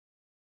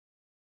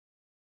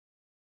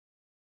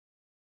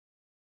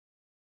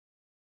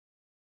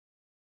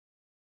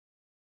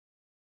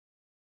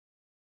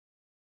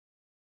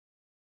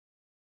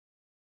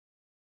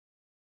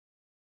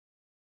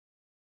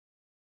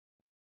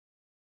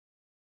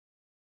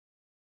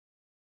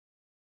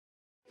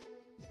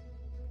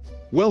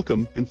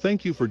Welcome and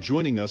thank you for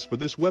joining us for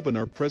this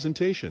webinar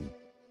presentation.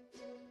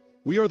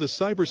 We are the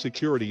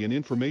Cybersecurity and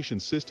Information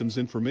Systems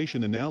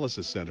Information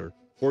Analysis Center,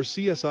 or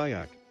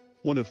CSIAC,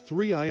 one of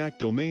 3 IAC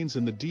domains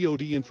in the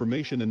DoD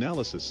Information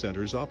Analysis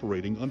Centers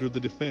operating under the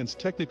Defense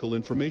Technical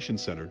Information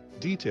Center,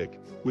 DTIC,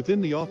 within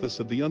the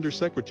Office of the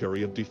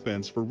Undersecretary of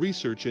Defense for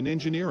Research and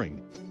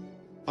Engineering.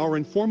 Our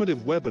informative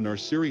webinar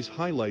series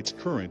highlights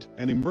current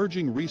and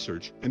emerging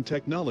research and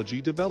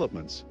technology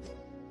developments.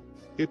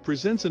 It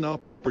presents an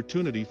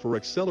opportunity for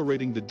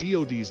accelerating the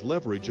DoD's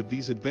leverage of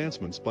these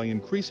advancements by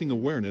increasing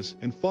awareness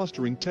and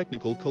fostering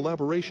technical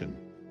collaboration.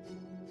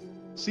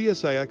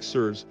 CSIAC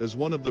serves as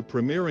one of the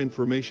premier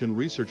information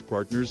research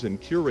partners and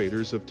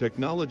curators of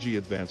technology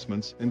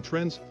advancements and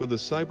trends for the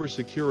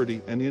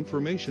cybersecurity and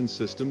information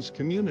systems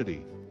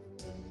community.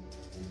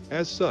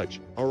 As such,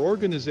 our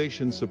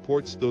organization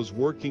supports those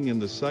working in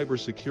the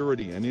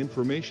cybersecurity and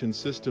information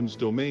systems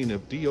domain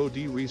of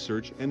DoD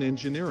research and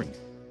engineering.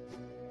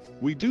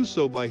 We do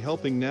so by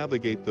helping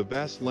navigate the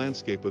vast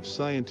landscape of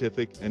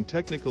scientific and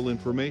technical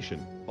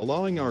information,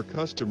 allowing our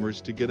customers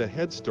to get a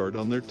head start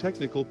on their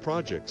technical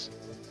projects.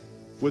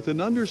 With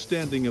an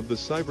understanding of the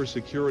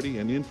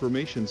cybersecurity and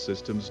information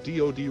systems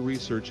DoD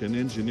research and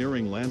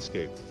engineering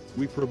landscape,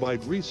 we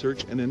provide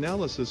research and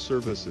analysis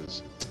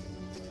services.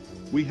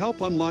 We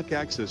help unlock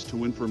access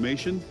to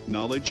information,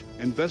 knowledge,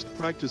 and best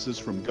practices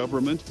from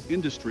government,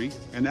 industry,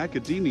 and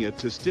academia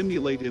to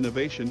stimulate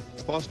innovation,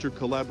 foster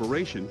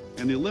collaboration,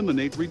 and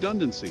eliminate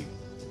redundancy.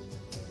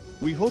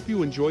 We hope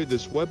you enjoy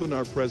this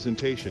webinar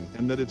presentation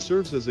and that it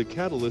serves as a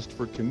catalyst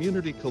for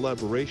community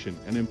collaboration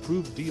and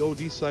improved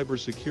DoD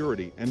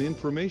cybersecurity and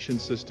information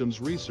systems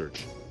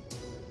research.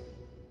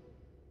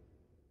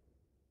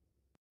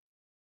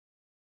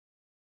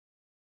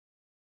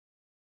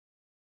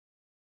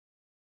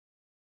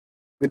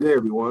 Good day,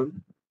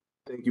 everyone.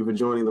 Thank you for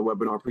joining the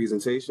webinar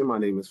presentation. My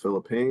name is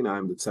Philip Payne.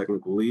 I'm the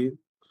technical lead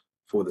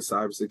for the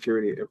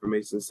Cybersecurity and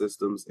Information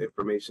Systems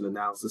Information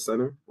Analysis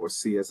Center, or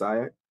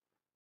CSIAC.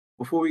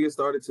 Before we get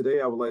started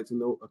today, I would like to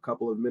note a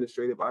couple of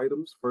administrative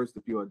items. First,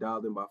 if you are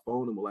dialed in by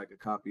phone and would like a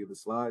copy of the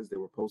slides that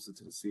were posted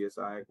to the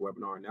CSIAC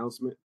webinar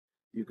announcement,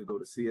 you can go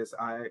to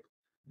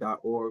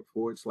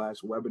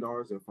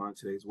csiac.org/webinars and find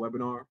today's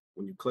webinar.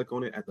 When you click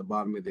on it at the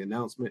bottom of the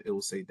announcement, it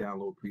will say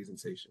download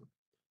presentation.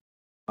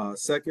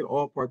 Second,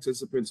 all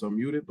participants are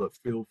muted, but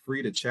feel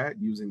free to chat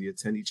using the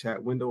attendee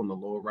chat window on the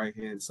lower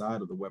right-hand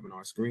side of the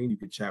webinar screen. You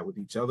can chat with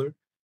each other,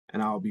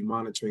 and I'll be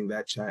monitoring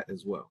that chat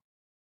as well.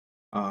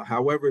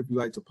 However, if you'd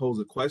like to pose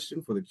a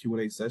question for the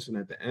Q&A session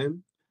at the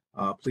end,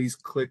 please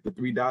click the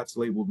 3 dots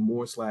labeled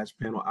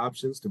More/Panel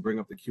Options to bring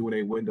up the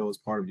Q&A window as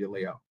part of your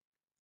layout.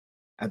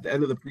 At the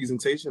end of the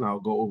presentation, I'll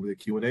go over the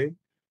Q&A.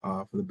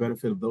 For the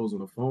benefit of those on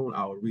the phone,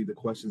 I'll read the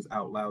questions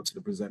out loud to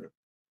the presenter.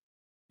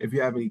 If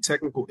you have any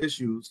technical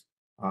issues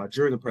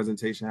during the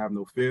presentation, have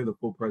no fear. The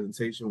full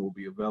presentation will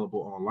be available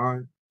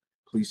online.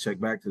 Please check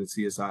back to the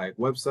CSIAC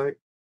website.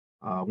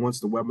 Once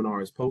the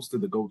webinar is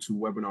posted, the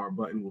GoToWebinar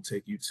button will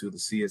take you to the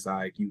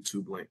CSIAC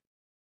YouTube link.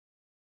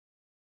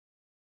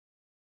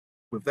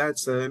 With that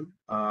said,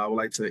 I would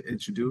like to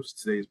introduce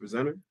today's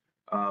presenter.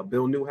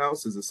 Bill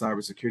Newhouse is a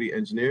cybersecurity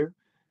engineer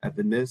at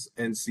the NIST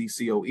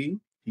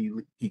NCCOE.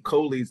 He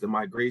co-leads the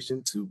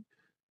migration to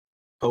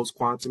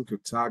post-quantum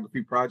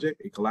cryptography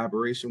project, a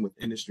collaboration with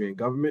industry and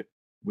government,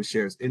 which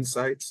shares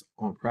insights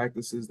on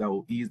practices that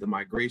will ease the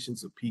migration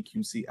to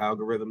PQC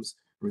algorithms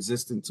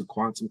resistant to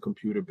quantum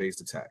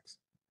computer-based attacks.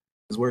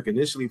 His work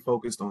initially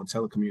focused on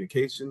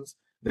telecommunications,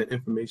 then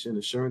information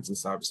assurance and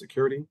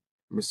cybersecurity.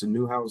 Mr.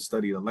 Newhouse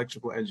studied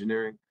electrical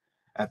engineering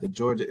at the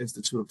Georgia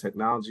Institute of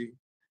Technology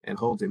and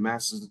holds a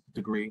master's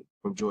degree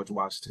from George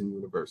Washington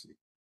University.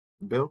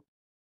 Bill?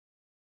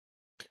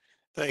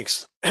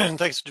 Thanks.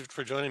 Thanks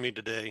for joining me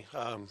today.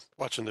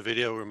 Watching the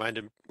video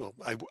reminded me, well,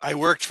 I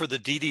worked for the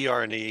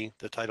DDR&E,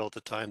 the title at the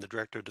time, the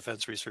Director of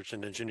Defense Research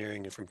and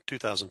Engineering, from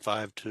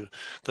 2005 to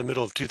the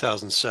middle of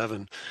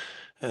 2007.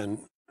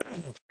 And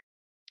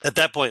at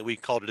that point, we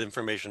called it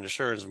information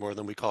assurance more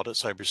than we called it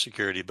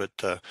cybersecurity,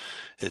 but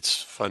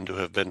it's fun to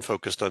have been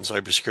focused on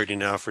cybersecurity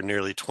now for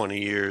nearly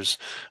 20 years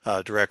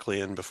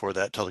directly, and before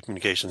that,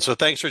 telecommunications. So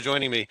thanks for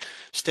joining me.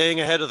 Staying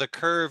ahead of the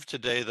curve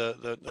today,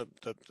 the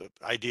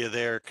idea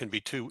there can be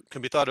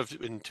thought of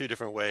in 2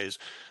 different ways.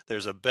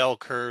 There's a bell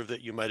curve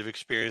that you might have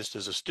experienced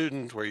as a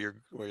student, where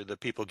the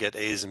people get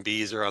A's and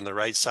B's are on the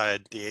right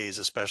side, the A's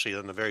especially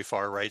on the very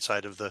far right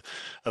side of the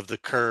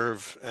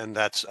curve, and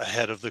that's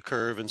ahead of the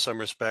curve in some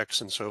respects.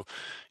 And so,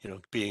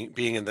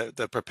 being in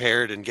the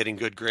prepared and getting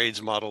good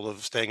grades model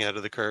of staying out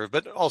of the curve,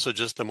 but also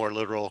just the more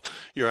literal,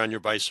 you're on your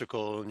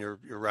bicycle and you're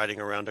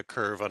riding around a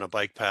curve on a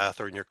bike path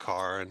or in your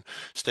car, and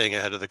staying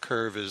ahead of the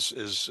curve is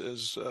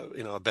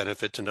a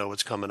benefit to know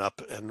what's coming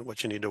up and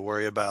what you need to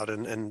worry about.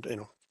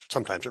 And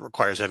sometimes it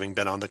requires having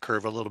been on the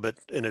curve a little bit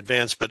in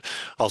advance, but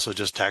also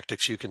just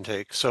tactics you can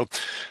take. So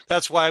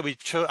that's why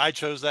I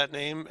chose that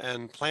name.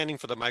 And planning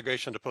for the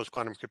migration to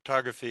post-quantum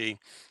cryptography,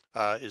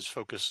 is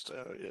focused,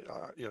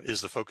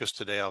 is the focus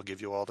today. I'll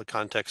give you all the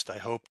context I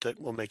hope that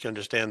will make you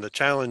understand the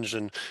challenge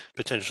and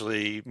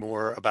potentially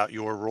more about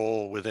your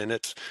role within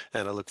it.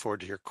 And I look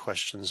forward to your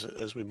questions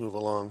as we move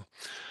along.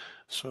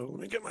 So let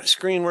me get my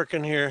screen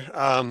working here.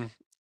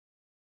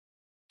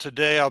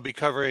 Today I'll be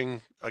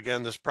covering,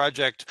 again, this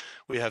project.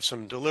 We have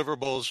some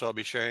deliverables, so I'll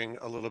be sharing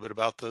a little bit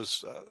about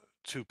those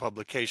two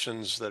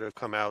publications that have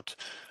come out,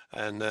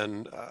 and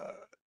then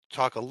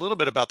talk a little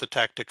bit about the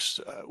tactics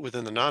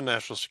within the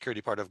non-national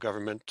security part of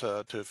government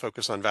to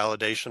focus on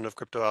validation of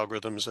crypto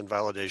algorithms and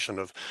validation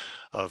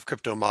of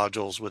crypto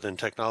modules within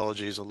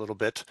technologies a little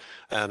bit,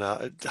 and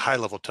a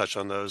high-level touch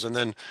on those. And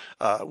then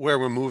where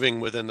we're moving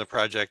within the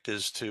project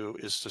is to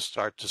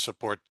start to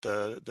support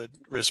the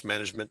risk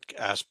management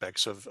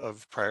aspects of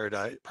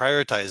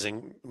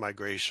prioritizing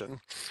migration.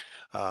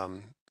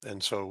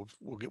 And so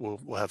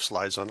we'll have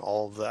slides on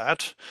all of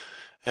that.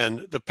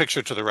 And the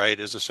picture to the right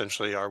is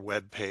essentially our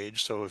web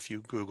page. So if you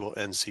Google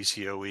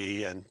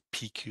NCCOE and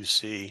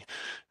PQC,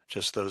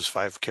 just those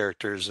 5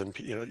 characters and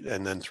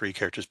and then 3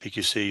 characters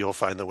PQC, you'll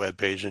find the web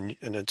page, and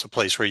it's a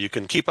place where you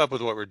can keep up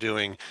with what we're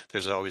doing.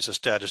 There's always a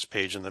status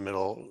page in the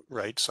middle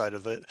right side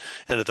of it,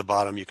 and at the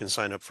bottom you can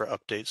sign up for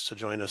updates to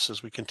join us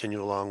as we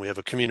continue along. We have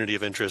a community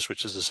of interest,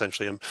 which is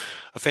essentially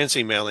a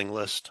fancy mailing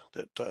list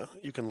that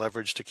you can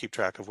leverage to keep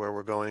track of where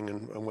we're going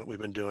and what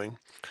we've been doing.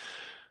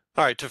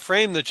 All right, to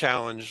frame the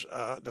challenge,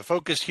 the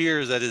focus here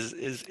is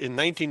in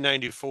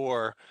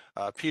 1994,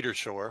 Peter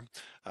Shor,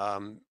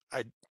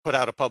 I put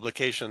out a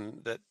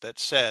publication that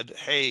said,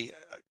 hey,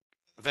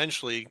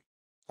 eventually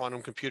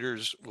quantum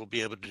computers will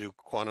be able to do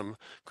quantum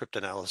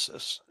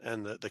cryptanalysis.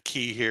 And the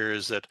key here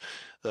is that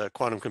the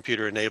quantum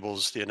computer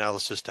enables the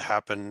analysis to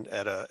happen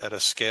at a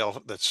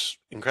scale that's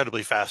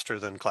incredibly faster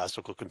than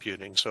classical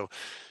computing. So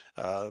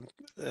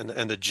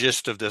and the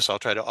gist of this I'll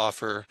try to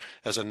offer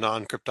as a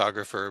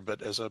non-cryptographer,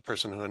 but as a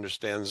person who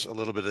understands a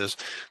little bit of this.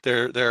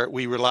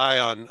 We rely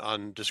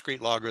on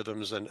discrete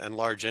logarithms and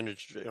large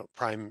integer,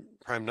 prime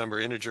number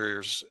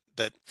integers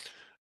that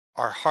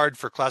are hard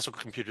for classical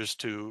computers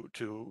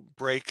to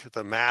break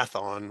the math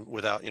on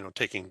without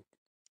taking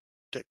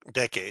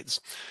decades.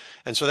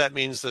 And so that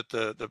means that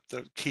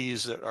the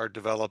keys that are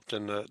developed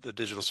and the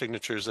digital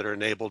signatures that are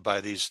enabled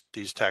by these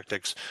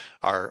tactics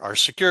are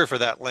secure for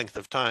that length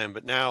of time.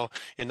 But now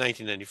in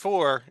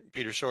 1994,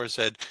 Peter Shor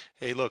said,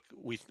 hey, look,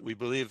 we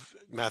believe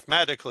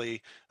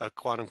mathematically a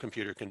quantum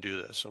computer can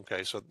do this.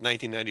 Okay, so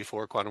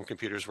 1994 quantum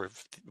computers were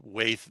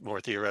way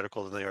more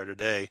theoretical than they are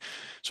today.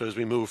 So as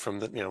we move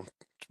from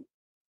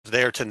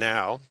there to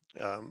now,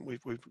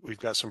 we've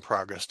got some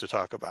progress to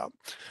talk about.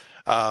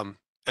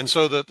 And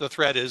so the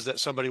threat is that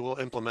somebody will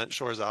implement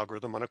Shor's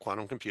algorithm on a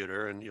quantum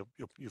computer, and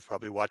you've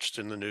probably watched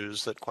in the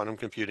news that quantum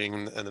computing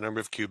and the number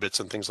of qubits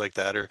and things like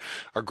that are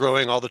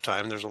growing all the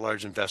time. There's a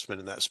large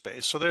investment in that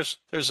space. So there's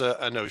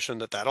a notion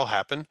that that'll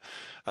happen.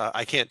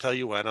 I can't tell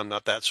you when. I'm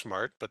not that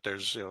smart, but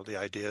there's the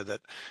idea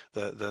that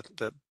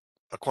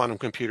a quantum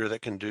computer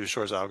that can do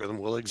Shor's algorithm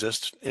will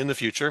exist in the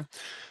future.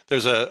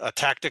 There's a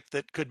tactic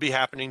that could be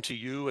happening to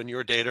you and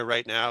your data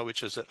right now,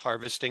 which is that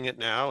harvesting it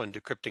now and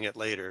decrypting it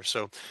later.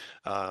 So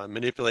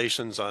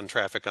manipulations on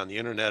traffic on the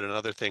internet and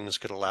other things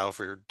could allow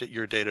for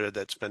your data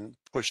that's been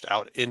pushed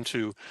out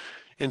into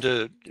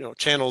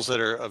channels that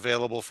are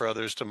available for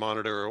others to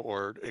monitor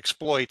or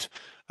exploit,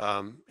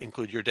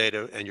 include your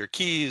data and your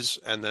keys,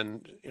 and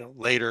then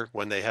later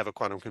when they have a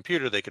quantum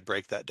computer, they could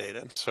break that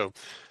data. So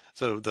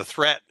the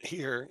threat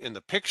here in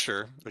the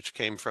picture, which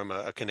came from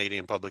a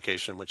Canadian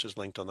publication, which is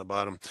linked on the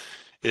bottom,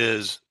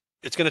 is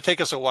it's going to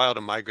take us a while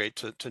to migrate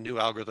to new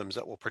algorithms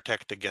that will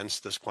protect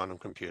against this quantum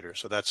computer.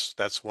 So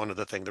that's one of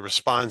the things. The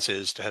response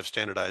is to have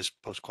standardized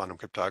post-quantum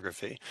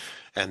cryptography,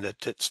 and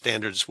that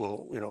standards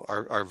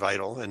are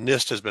vital. And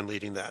NIST has been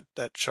leading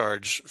that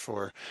charge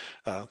for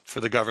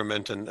the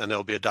government, and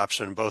there'll be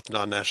adoption in both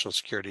non-national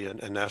security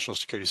and national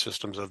security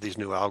systems of these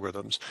new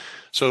algorithms.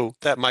 So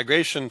that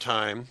migration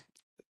time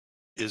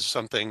is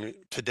something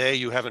today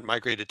you haven't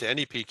migrated to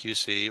any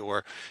PQC,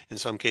 or in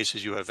some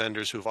cases you have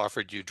vendors who've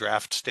offered you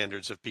draft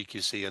standards of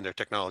PQC and their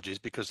technologies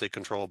because they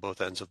control both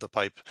ends of the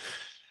pipe.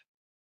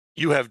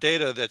 You have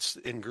data that's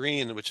in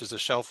green, which is the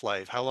shelf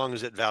life. How long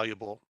is it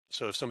valuable?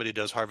 So if somebody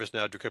does harvest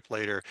now, decrypt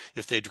later,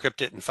 if they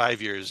decrypt it in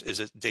 5 years, is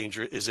it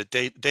dangerous? Is it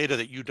data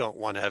that you don't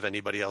want to have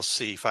anybody else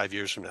see 5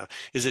 years from now?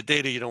 Is it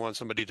data you don't want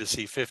somebody to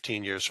see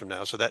 15 years from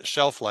now? So that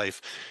shelf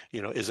life,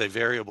 is a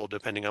variable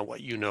depending on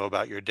what you know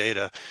about your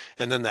data.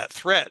 And then that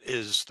threat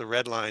is, the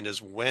red line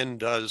is, when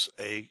does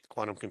a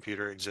quantum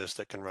computer exist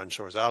that can run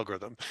Shor's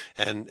algorithm?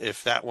 And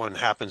if that one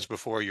happens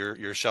before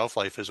your shelf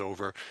life is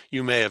over,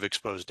 you may have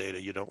exposed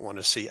data you don't want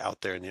to see out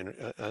there in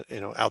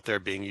the out there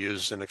being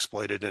used and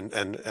exploited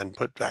and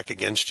put back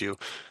against you.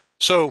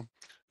 So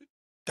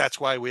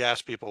that's why we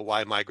ask people,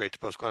 why migrate to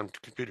post-quantum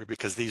computer?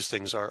 Because these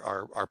things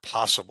are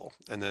possible.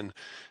 And then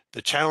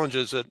the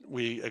challenges that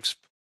we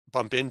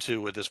bump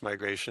into with this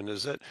migration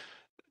is that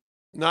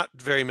not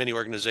very many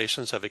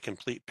organizations have a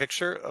complete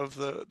picture of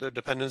the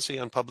dependency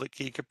on public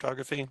key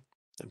cryptography.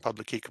 And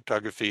public key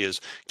cryptography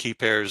is key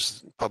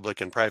pairs,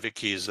 public and private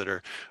keys that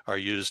are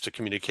used to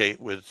communicate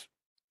with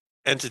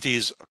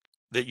entities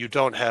that you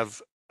don't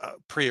have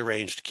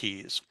prearranged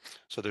keys.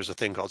 So there's a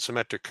thing called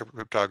symmetric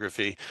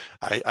cryptography.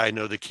 I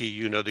know the key,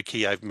 you know the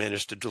key. I've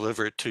managed to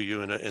deliver it to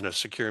you in a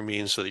secure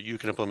means so that you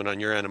can implement on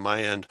your end and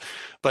my end.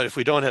 But if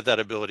we don't have that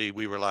ability,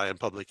 we rely on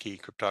public key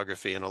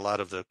cryptography, and a lot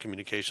of the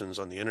communications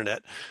on the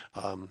internet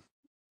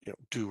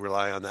do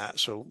rely on that.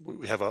 So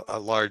we have a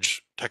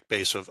large tech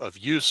base of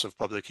use of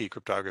public key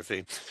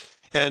cryptography.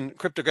 And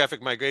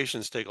cryptographic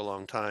migrations take a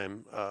long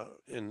time.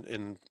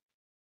 In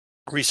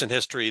recent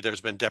history, there's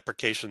been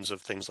deprecations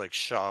of things like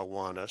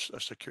SHA-1, a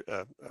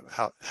secure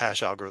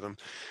hash algorithm,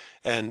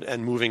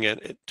 and moving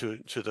it to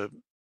the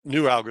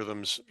new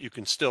algorithms. You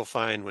can still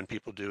find when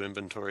people do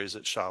inventories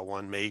that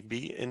SHA-1 may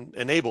be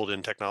enabled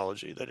in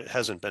technology, that it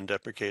hasn't been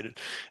deprecated.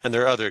 And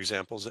there are other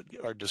examples that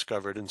are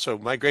discovered. And so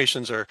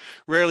migrations are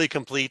rarely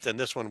complete, and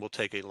this one will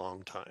take a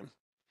long time.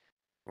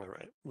 All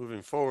right,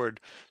 moving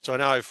forward. So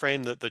now I've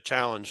framed the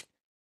challenge.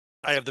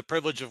 I have the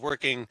privilege of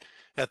working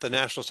at the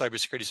National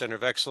Cybersecurity Center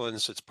of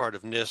Excellence. It's part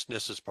of NIST.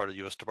 NIST is part of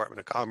the U.S.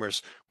 Department of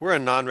Commerce. We're a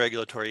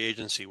non-regulatory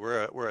agency.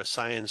 We're a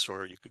science,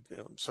 or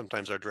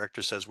sometimes our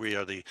director says we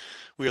are the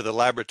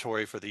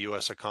laboratory for the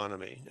U.S.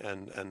 economy.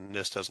 And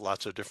NIST has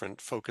lots of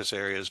different focus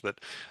areas, but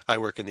I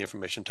work in the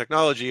information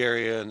technology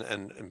area, and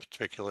in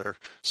particular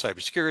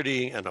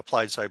cybersecurity and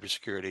applied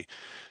cybersecurity.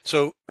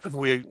 So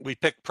we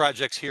pick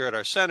projects here at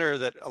our center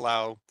that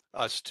allow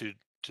us to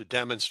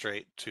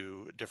demonstrate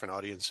to different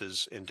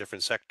audiences in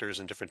different sectors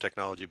and different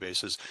technology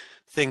bases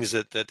things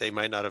that they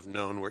might not have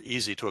known were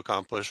easy to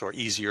accomplish or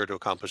easier to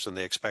accomplish than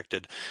they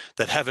expected,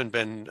 that haven't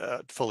been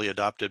fully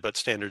adopted, but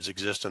standards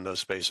exist in those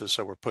spaces.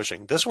 So we're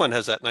pushing. This one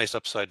has that nice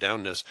upside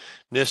downness.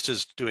 NIST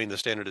is doing the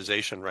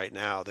standardization right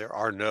now. There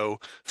are no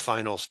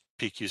final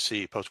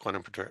PQC,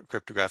 post-quantum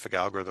cryptographic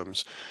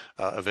algorithms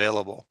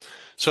available.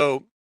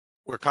 So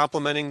we're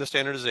complementing the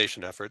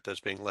standardization effort that's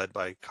being led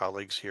by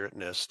colleagues here at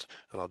NIST,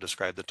 and I'll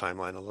describe the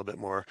timeline a little bit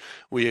more.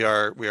 We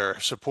are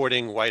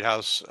supporting White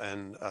House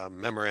and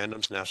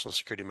memorandums, National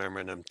Security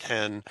Memorandum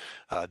 10,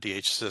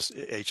 DHS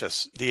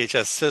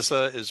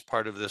CISA is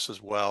part of this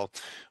as well.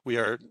 We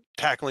are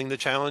tackling the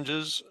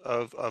challenges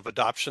of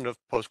adoption of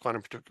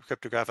post-quantum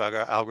cryptographic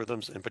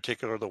algorithms, in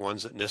particular the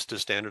ones that NIST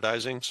is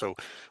standardizing. So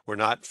we're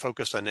not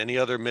focused on any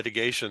other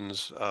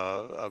mitigations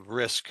of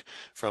risk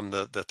from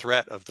the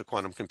threat of the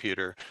quantum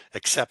computer,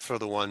 except for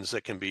the ones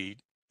that can be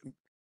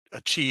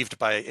achieved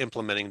by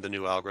implementing the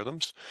new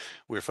algorithms.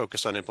 We're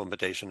focused on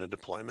implementation and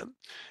deployment.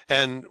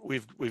 And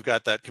we've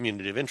got that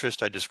community of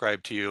interest I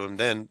described to you. And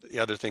then the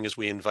other thing is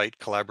we invite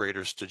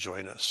collaborators to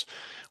join us.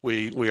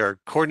 We are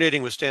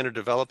coordinating with standard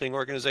developing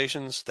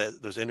organizations,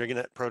 that those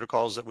internet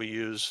protocols that we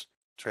use,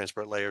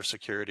 transport layer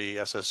security,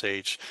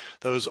 SSH,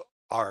 those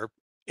are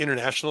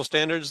international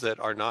standards that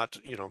are not,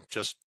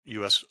 just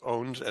U.S.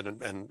 owned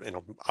and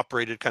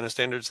operated kind of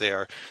standards. They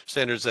are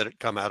standards that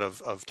come out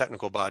of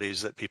technical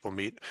bodies that people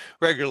meet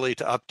regularly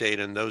to update,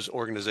 and those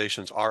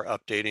organizations are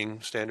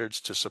updating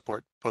standards to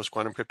support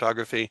post-quantum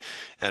cryptography.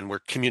 And we're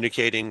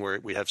communicating.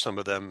 We have some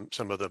of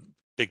the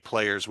big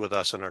players with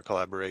us in our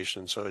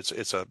collaboration. So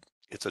it's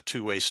a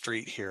two-way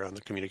street here on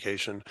the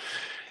communication.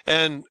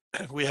 And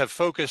we have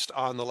focused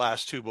on the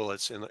last two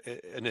bullets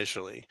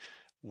initially.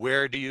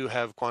 Where do you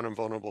have quantum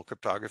vulnerable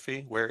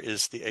cryptography? Where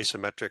is the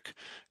asymmetric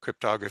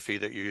cryptography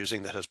that you're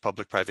using that has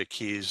public-private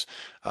keys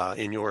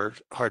in your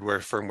hardware,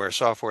 firmware,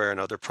 software, and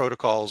other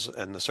protocols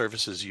and the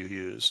services you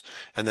use?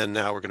 And then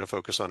now we're going to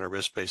focus on a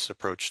risk-based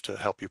approach to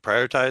help you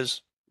prioritize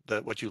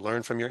what you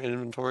learn from your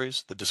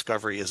inventories. The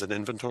discovery is an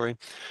inventory.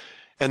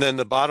 And then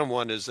the bottom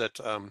one is that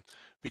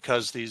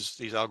because these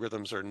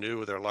algorithms are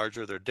new, they're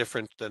larger, they're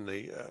different than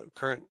the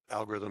current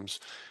algorithms,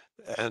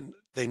 and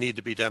they need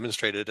to be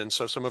demonstrated. And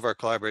so some of our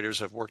collaborators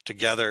have worked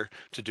together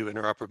to do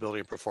interoperability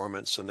and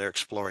performance, and they're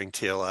exploring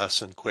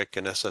TLS and QUIC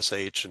and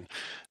SSH and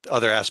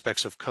other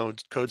aspects of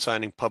code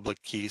signing,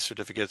 public key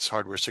certificates,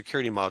 hardware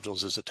security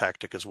modules is a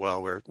tactic as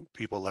well, where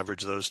people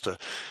leverage those to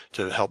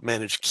help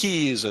manage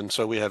keys. And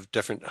so we have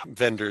different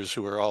vendors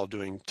who are all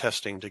doing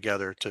testing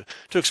together to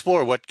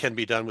explore what can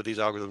be done with these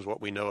algorithms,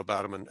 what we know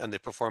about them, and the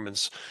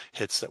performance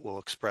hits that we'll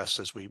express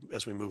as we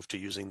move to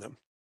using them.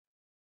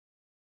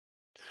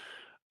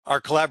 Our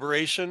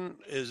collaboration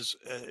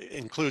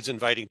includes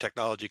inviting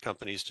technology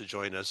companies to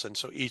join us. And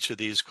so each of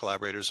these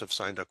collaborators have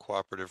signed a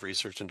cooperative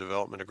research and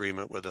development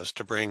agreement with us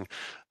to bring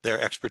their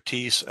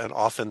expertise and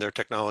often their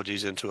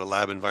technologies into a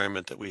lab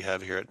environment that we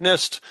have here at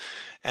NIST.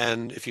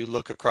 And if you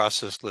look across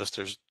this list,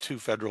 there's two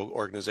federal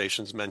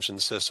organizations mentioned,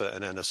 CISA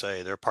and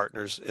NSA. They're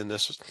partners in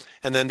this.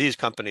 And then these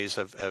companies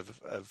have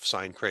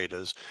signed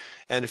CRADAs.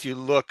 And if you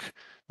look,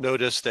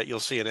 notice that you'll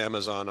see an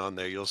Amazon on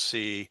there. You'll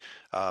see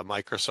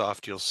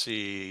Microsoft, you'll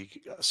see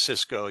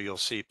Cisco, you'll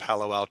see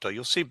Palo Alto,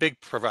 you'll see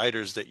big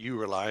providers that you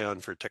rely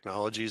on for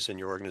technologies in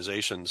your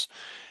organizations.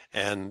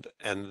 And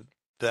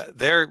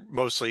they're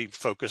mostly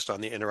focused on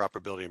the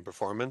interoperability and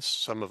performance.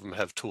 Some of them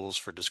have tools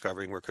for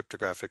discovering where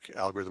cryptographic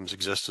algorithms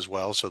exist as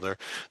well. So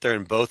they're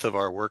in both of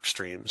our work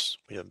streams.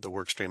 We have the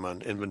work stream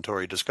on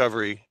inventory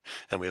discovery,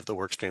 and we have the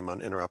work stream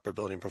on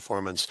interoperability and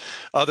performance.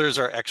 Others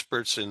are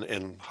experts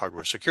in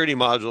hardware security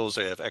modules.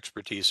 They have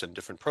expertise in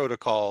different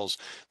protocols.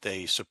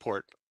 They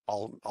support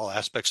all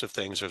aspects of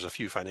things. There's a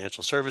few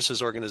financial services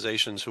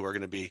organizations who are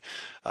going to be,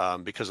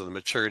 because of the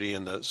maturity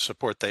and the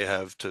support they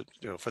have to,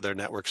 for their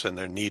networks and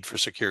their need for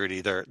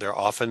security, they're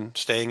often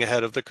staying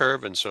ahead of the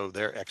curve. And so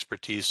their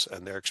expertise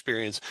and their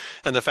experience,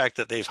 and the fact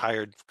that they've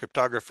hired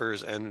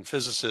cryptographers and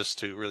physicists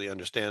to really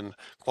understand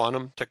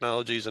quantum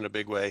technologies in a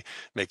big way,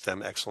 make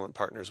them excellent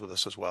partners with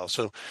us as well.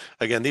 So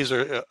again, these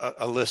are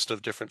a list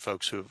of different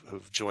folks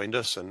who've joined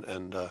us,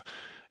 and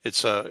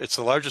it's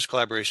the largest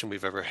collaboration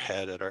we've ever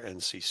had at our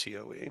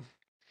NCCOE,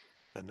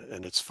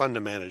 and it's fun to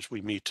manage.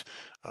 We meet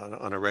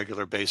on a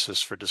regular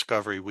basis for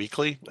discovery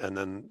weekly, and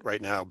then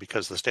right now,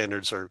 because the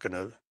standards are going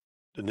to,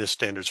 the NIST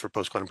standards for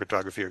post-quantum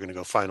cryptography are going to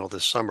go final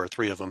this summer,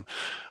 3 of them.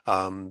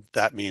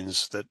 That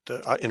means that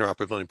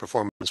interoperability and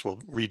performance will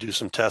redo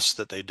some tests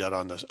that they did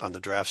on the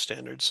draft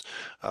standards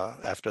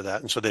after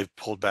that, and so they've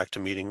pulled back to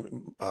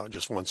meeting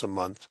just once a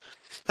month,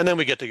 and then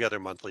we get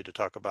together monthly to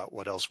talk about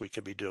what else we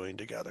could be doing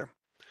together.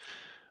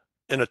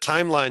 In a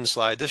timeline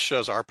slide, this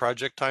shows our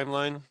project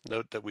timeline.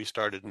 Note that we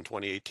started in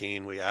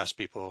 2018. We asked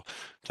people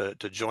to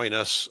join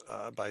us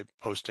by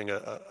posting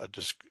a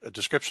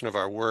description of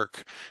our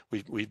work.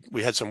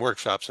 We had some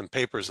workshops and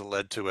papers that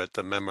led to it.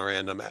 The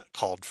memorandum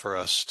called for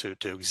us to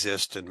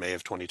exist in May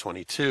of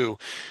 2022.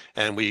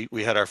 And we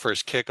had our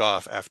first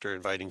kickoff after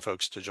inviting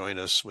folks to join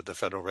us with the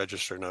Federal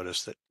Register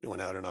notice that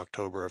went out in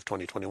October of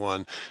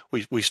 2021.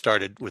 We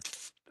started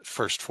with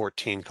first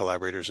 14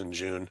 collaborators in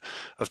June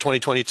of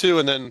 2022,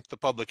 and then the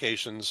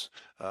publications,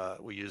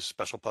 we use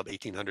Special Pub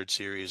 1800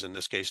 series, in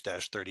this case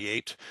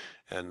 -38,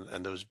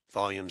 and those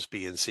volumes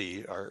B and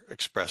C are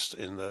expressed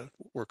in the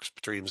work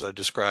streams I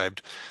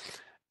described.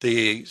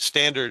 The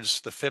standards,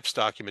 the FIPS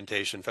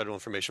documentation, Federal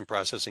Information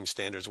Processing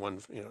Standards,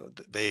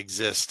 they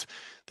exist.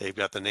 They've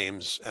got the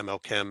names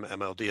MLChem,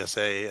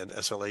 MLDSA, and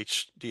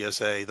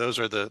SLHDSA. Those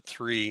are the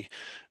 3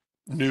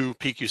 new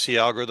PQC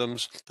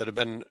algorithms that have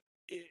been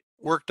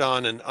worked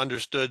on and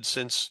understood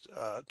since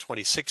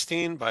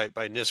 2016 by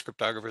NIST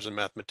cryptographers and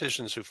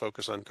mathematicians who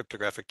focus on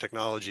cryptographic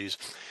technologies,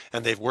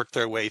 and they've worked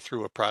their way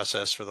through a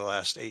process for the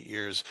last 8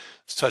 years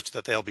such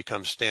that they'll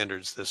become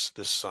standards this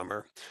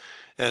summer.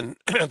 And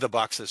the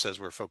box that says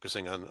we're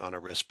focusing on a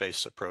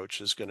risk-based approach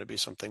is going to be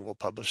something we'll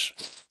publish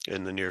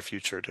in the near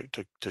future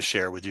to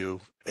share with you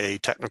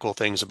technical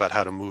things about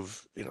how to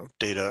move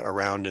data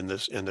around in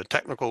the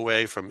technical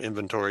way from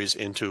inventories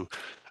into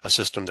a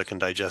system that can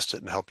digest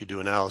it and help you do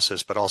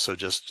analysis, but also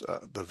just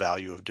the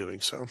value of doing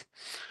so.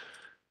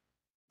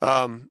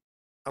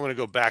 I'm going to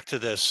go back to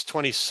this.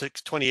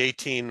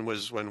 2018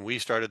 was when we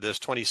started this.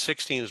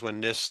 2016 is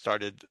when NIST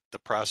started the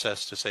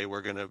process to say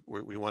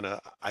we want to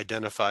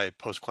identify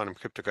post-quantum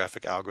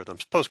cryptographic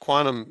algorithms.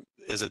 Post-quantum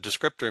as a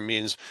descriptor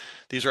means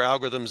these are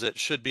algorithms that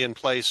should be in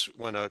place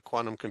when a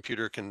quantum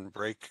computer can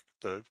break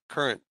the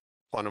current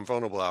quantum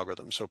vulnerable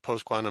algorithm. So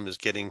post-quantum is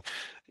getting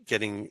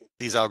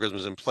these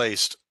algorithms in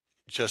place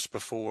just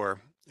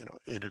before,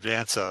 in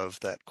advance of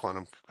that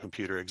quantum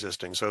computer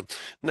existing. So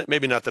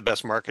maybe not the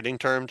best marketing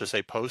term to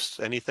say post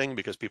anything,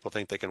 because people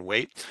think they can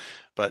wait.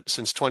 But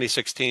since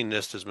 2016,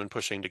 NIST has been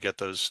pushing to get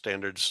those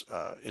standards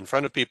in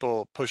front of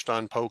people, pushed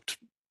on, poked,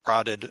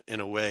 prodded in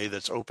a way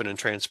that's open and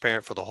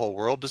transparent for the whole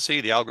world to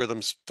see. The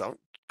algorithms don't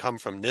come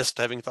from NIST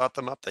having thought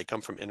them up. They come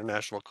from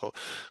international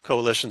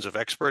coalitions of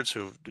experts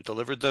who've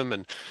delivered them,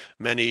 and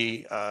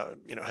many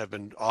have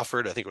been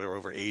offered. I think we were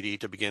over 80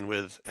 to begin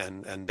with,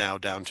 and now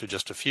down to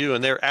just a few,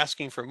 and they're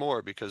asking for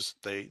more because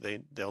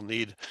we'll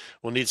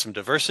need some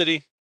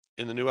diversity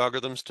in the new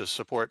algorithms to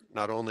support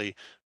not only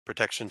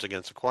protections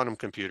against a quantum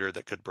computer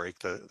that could break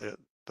the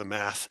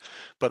math,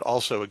 but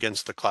also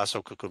against the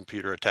classical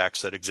computer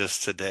attacks that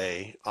exist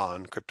today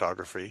on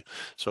cryptography.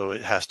 So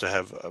it has to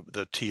have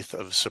the teeth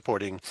of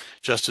supporting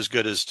just as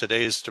good as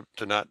today's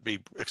to not be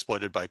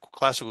exploited by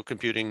classical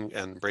computing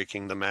and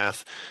breaking the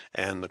math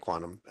and the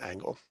quantum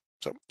angle.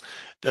 So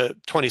the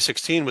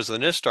 2016 was the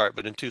NIST start,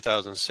 but in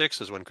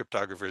 2006 is when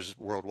cryptographers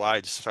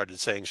worldwide started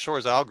saying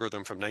Shor's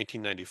algorithm from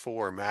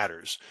 1994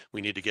 matters. We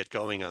need to get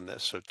going on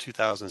this. So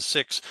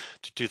 2006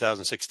 to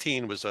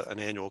 2016 was an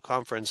annual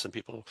conference, and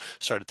people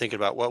started thinking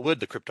about what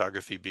would the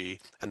cryptography be,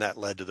 and that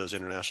led to those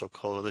international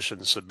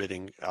coalitions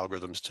submitting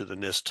algorithms to the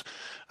NIST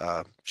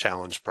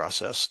challenge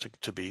process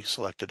to be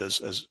selected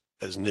as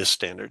NIST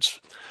standards.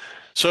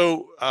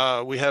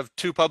 So we have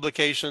 2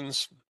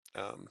 publications,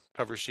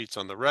 cover sheets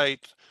on the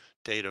right,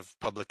 date of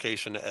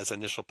publication as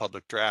initial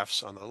public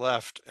drafts on the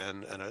left,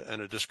 and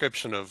a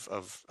description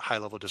of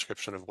high-level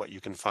description of what you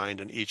can find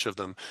in each of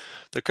them.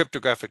 The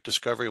Cryptographic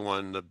Discovery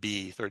one, the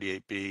B,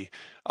 38B,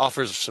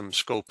 offers some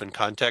scope and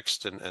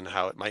context and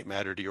how it might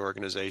matter to your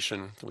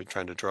organization. We're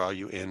trying to draw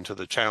you into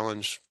the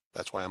challenge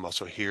that's why I'm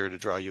also here to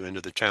draw you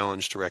into the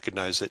challenge, to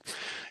recognize that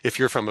if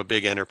you're from a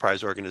big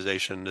enterprise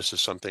organization, this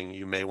is something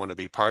you may want to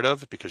be part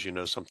of because you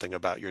know something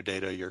about your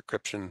data, your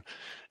encryption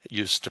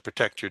used to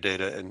protect your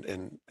data,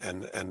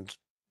 and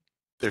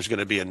there's going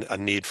to be a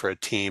need for a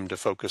team to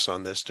focus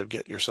on this to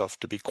get yourself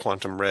to be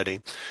quantum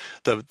ready.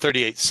 The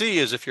 38C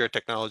is if you're a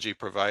technology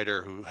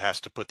provider who has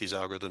to put these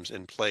algorithms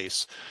in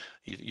place,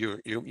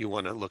 you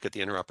want to look at the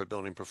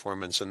interoperability and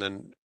performance, and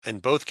then in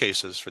both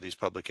cases for these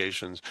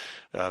publications,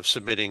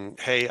 submitting,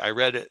 hey, I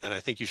read it and I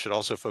think you should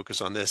also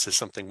focus on this, is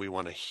something we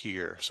want to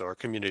hear. So our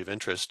community of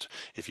interest,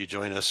 if you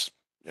join us,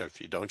 or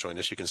if you don't join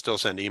us, you can still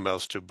send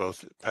emails to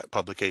both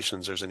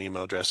publications. There's an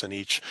email address in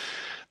each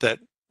that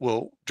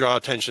will draw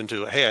attention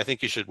to, hey, I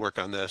think you should work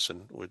on this,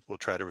 and we'll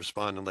try to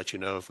respond and let you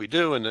know if we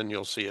do, and then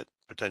you'll see it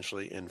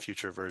potentially in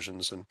future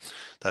versions. And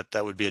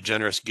that would be a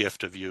generous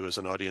gift of you as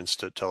an audience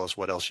to tell us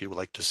what else you would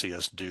like to see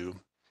us do.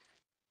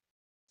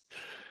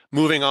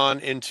 Moving on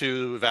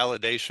into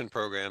validation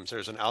programs,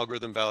 there's an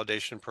algorithm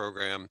validation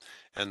program,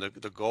 and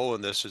the goal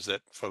in this is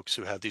that folks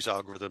who have these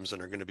algorithms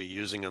and are going to be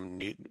using them,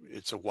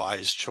 it's a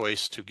wise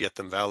choice to get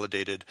them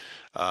validated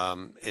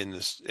in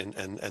this,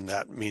 and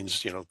that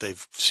means, you know,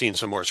 they've seen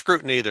some more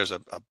scrutiny. There's a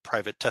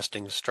private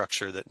testing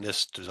structure that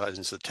NIST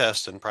designs the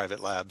test, and private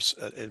labs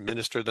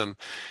administer them.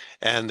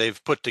 And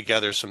they've put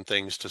together some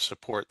things to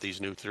support these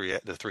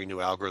the three new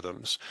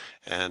algorithms,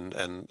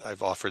 and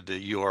I've offered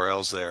the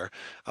URLs there.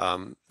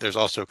 There's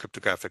also a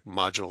cryptographic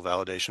module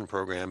validation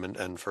program,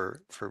 and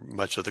for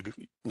much of the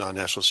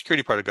non-national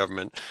security part of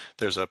government,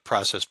 there's a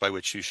process by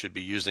which you should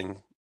be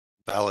using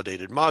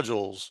validated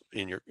modules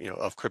in your,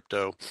 of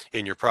crypto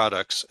in your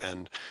products,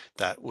 and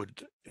that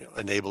would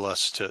enable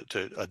us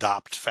to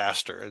adopt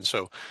faster. And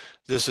so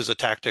this is a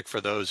tactic for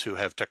those who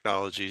have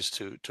technologies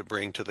to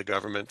bring to the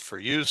government for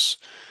use,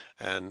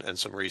 and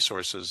some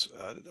resources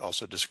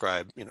also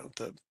describe,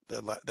 the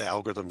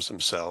algorithms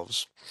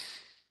themselves.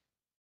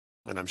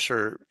 And I'm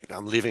sure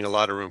I'm leaving a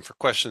lot of room for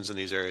questions in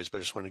these areas, but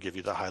I just want to give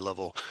you the high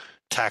level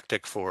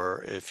tactic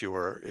for if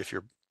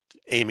you're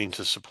aiming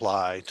to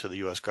supply to the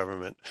U.S.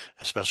 government,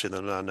 especially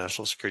the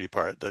non-national security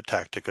part, the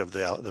tactic of the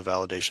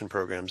validation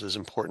programs is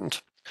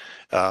important.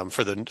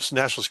 For the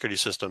national security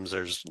systems,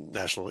 there's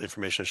National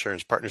Information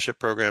Assurance Partnership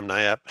Program,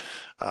 NIAP,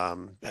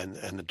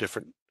 and the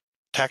different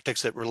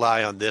tactics that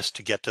rely on this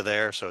to get to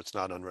there. So it's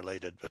not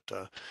unrelated,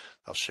 but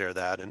I'll share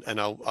that. And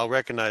I'll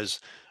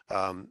recognize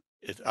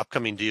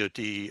upcoming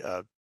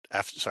DoD,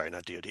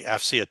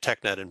 AFCEA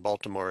TechNet in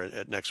Baltimore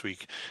at next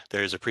week.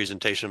 There is a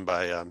presentation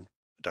by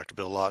Dr.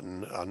 Bill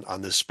Lawton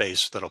on this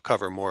space that'll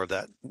cover more of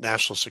that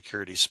national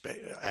security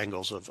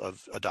angles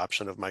of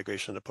adoption of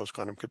migration to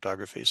post-quantum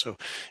cryptography. So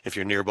if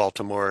you're near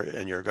Baltimore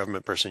and you're a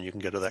government person, you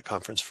can go to that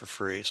conference for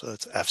free. So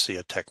that's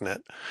AFCEA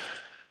TechNet.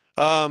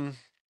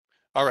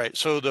 All right,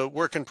 so the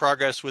work in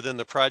progress within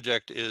the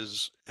project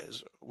is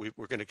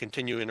we're going to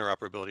continue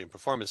interoperability and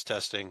performance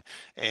testing,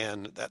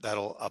 and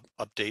that'll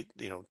update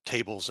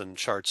tables and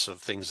charts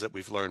of things that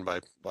we've learned by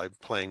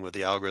playing with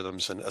the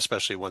algorithms, and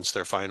especially once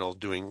they're final,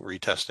 doing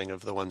retesting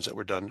of the ones that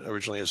were done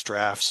originally as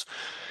drafts,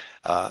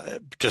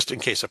 just in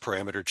case a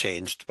parameter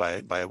changed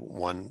by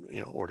one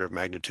order of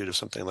magnitude of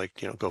something,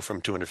 like go from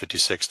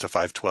 256 to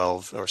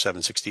 512 or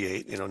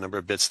 768, number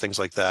of bits, things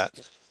like that.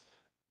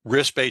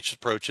 Risk-based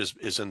approach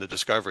is in the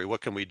discovery.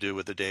 What can we do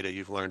with the data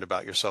you've learned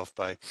about yourself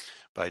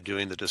by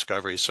doing the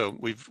discovery? So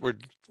we're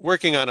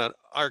working on an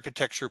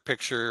architecture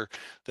picture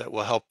that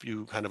will help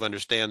you kind of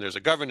understand there's a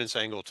governance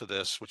angle to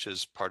this, which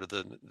is part of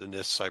the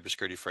NIST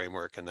cybersecurity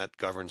framework, and that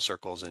governance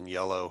circles in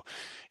yellow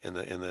in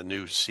the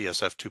new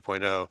CSF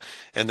 2.0,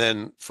 and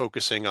then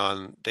focusing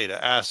on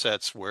data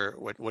assets, where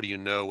what do you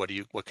know,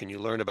 what can you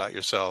learn about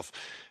yourself,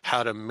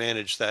 how to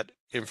manage that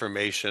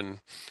information,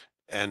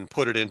 and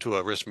put it into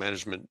a risk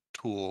management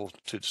tool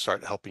to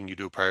start helping you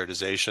do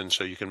prioritization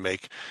so you can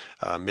make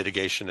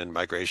mitigation and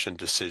migration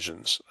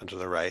decisions to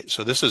the right.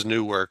 So this is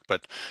new work,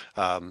 but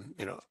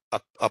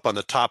up on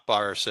the top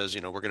bar says,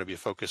 we're going to be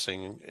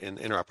focusing in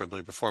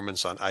interoperability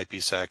performance on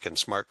IPsec and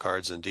smart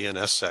cards and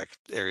DNSSEC,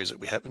 areas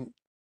that we haven't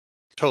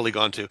totally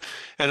gone to.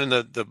 And in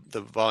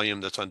the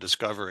volume that's on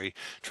discovery,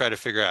 try to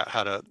figure out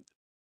how to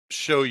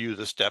show you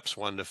the steps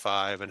 1 to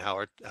 5 and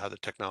how the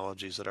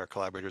technologies that our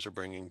collaborators are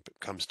bringing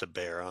comes to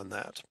bear on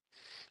that,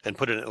 and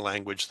put it in a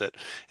language that,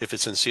 if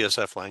it's in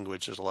CSF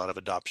language, there's a lot of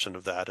adoption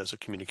of that as a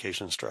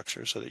communication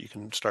structure, so that you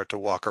can start to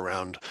walk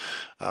around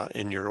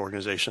in your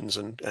organizations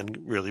and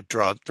really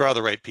draw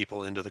the right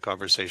people into the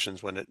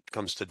conversations when it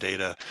comes to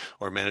data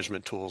or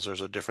management tools.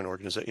 There's a different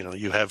organization.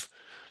 You have,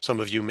 some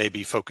of you may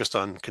be focused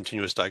on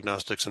continuous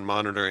diagnostics and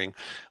monitoring.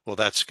 Well,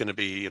 that's going to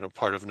be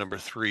part of number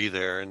 3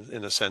 there,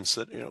 in the sense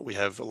that we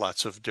have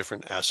lots of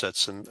different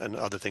assets and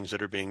other things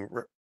that are being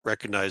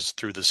recognized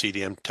through the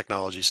CDM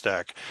technology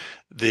stack.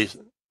 The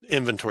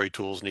inventory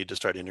tools need to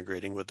start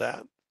integrating with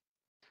that.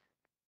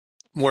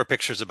 More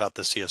pictures about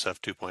the CSF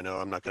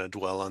 2.0. I'm not going to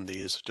dwell on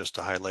these, just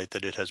to highlight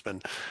that it has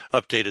been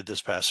updated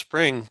this past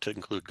spring to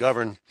include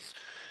govern.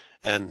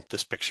 And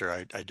this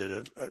picture, I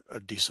did a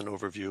decent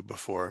overview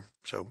before.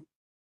 So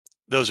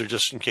those are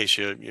just in case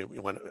you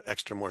want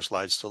extra more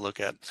slides to look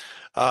at.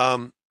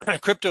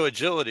 Crypto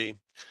agility.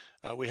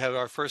 We have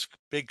our first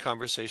big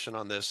conversation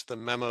on this. The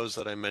memos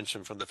that I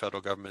mentioned from the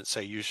federal government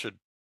say you should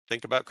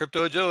think about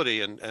crypto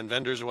agility, and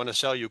vendors want to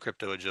sell you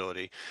crypto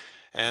agility.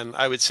 And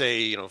I would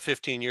say,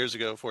 15 years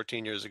ago,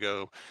 14 years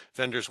ago,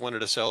 vendors wanted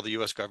to sell the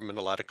US government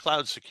a lot of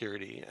cloud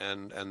security,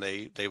 and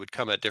they would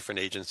come at different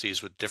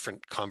agencies with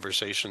different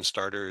conversation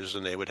starters,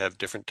 and they would have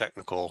different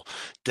technical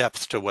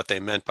depth to what they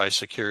meant by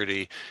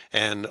security.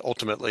 And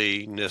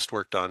ultimately, NIST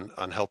worked on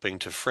helping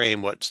to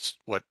frame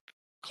what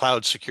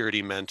cloud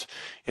security meant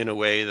in a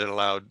way that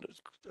allowed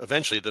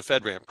eventually the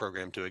FedRAMP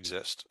program to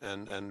exist.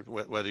 And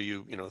whether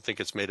you think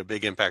it's made a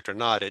big impact or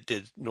not, it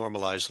did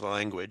normalize the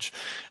language.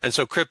 And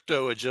so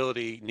crypto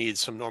agility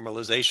needs some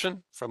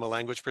normalization from a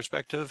language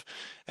perspective.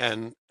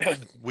 And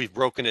we've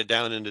broken it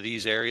down into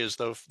these areas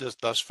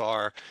thus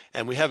far,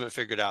 and we haven't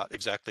figured out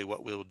exactly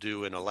what we'll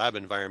do in a lab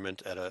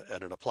environment at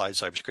an applied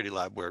cybersecurity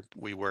lab where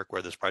we work,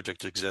 where this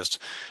project exists.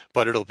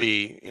 But it'll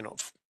be,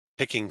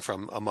 picking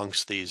from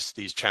amongst these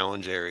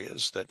challenge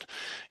areas that,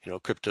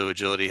 crypto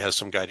agility has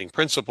some guiding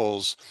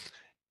principles.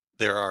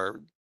 There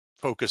are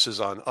focuses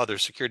on other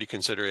security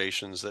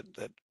considerations that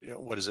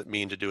what does it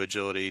mean to do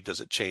agility? Does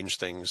it change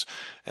things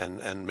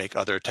and make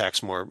other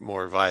attacks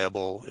more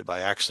viable by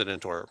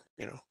accident, or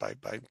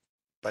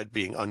by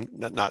being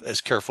not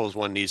as careful as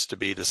one needs to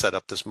be to set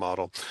up this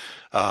model?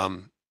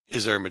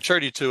 Is there a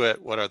maturity to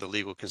it? What are the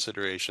legal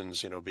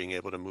considerations, being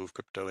able to move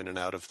crypto in and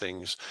out of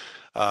things?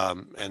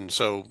 And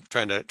so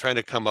trying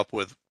to come up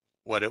with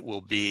what it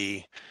will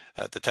be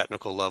at the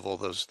technical level,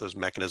 those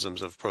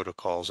mechanisms of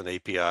protocols and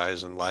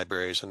APIs and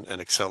libraries and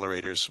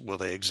accelerators, will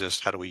they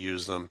exist? How do we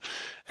use them?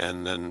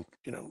 And then,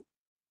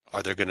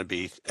 are there going to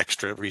be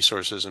extra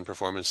resources and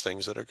performance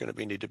things that are going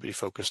to need to be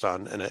focused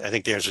on? And I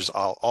think the answer is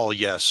all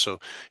yes. So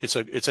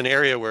it's an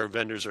area where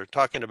vendors are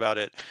talking about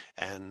it,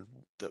 and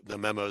the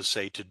memos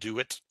say to do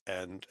it,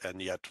 and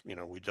yet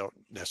we don't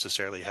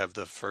necessarily have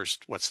the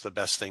first what's the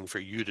best thing for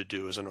you to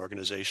do as an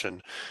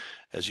organization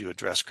as you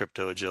address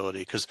crypto agility,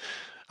 because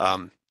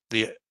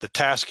the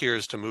task here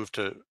is to move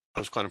to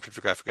post-quantum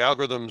cryptographic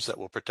algorithms that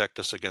will protect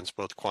us against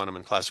both quantum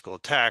and classical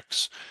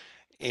attacks.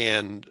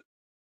 And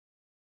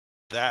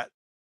that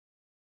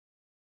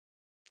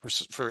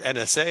for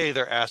NSA,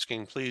 they're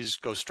asking, please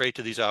go straight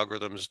to these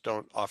algorithms.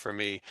 Don't offer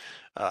me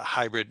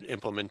hybrid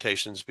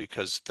implementations,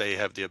 because they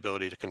have the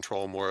ability to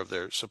control more of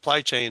their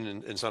supply chain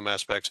in some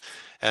aspects.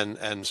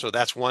 And so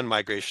that's one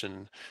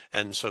migration.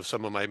 And so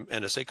some of my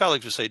NSA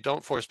colleagues would say,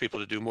 don't force people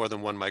to do more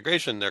than one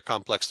migration. They're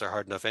complex, they're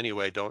hard enough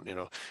anyway, don't.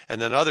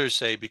 And then others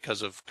say,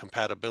 because of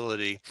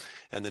compatibility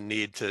and the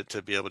need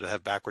to be able to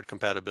have backward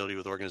compatibility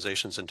with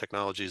organizations and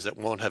technologies that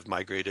won't have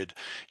migrated,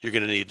 you're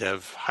going to need to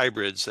have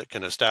hybrids that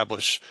can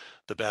establish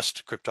the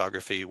best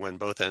cryptography when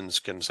both ends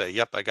can say,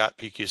 yep, I got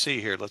PQC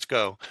here, let's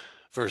go,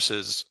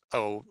 versus,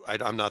 oh,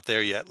 I'm not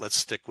there yet, let's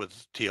stick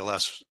with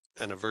TLS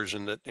and a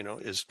version that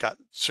is got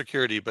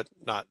security but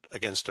not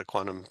against a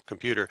quantum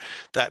computer.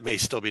 That may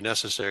still be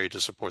necessary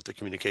to support the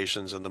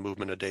communications and the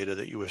movement of data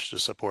that you wish to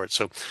support.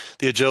 So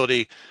the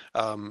agility,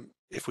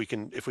 if we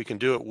can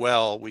do it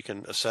well, we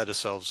can set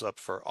ourselves up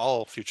for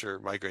all future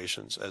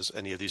migrations as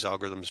any of these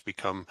algorithms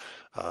become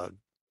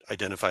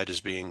identified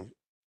as being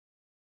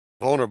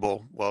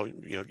vulnerable. Well,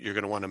 you're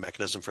going to want a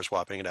mechanism for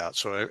swapping it out.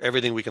 So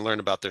everything we can learn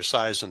about their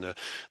size and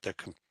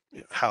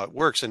how it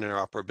works in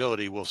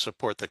interoperability will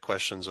support the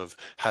questions of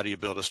how do you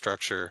build a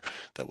structure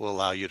that will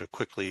allow you to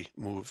quickly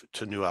move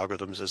to new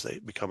algorithms as they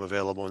become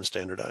available and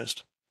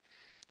standardized.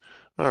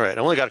 All right,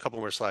 I only got a couple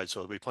more slides,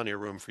 so there'll be plenty of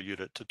room for you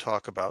to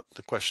talk about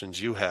the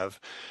questions you have.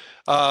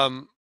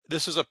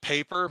 This is a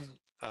paper.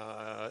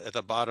 At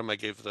the bottom, I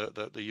gave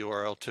the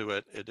URL to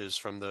it. It is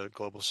from the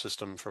Global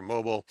System for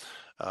Mobile,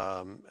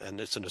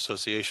 and it's an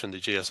association, the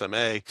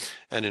GSMA.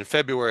 And in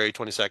February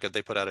 22nd,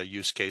 they put out a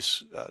use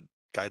case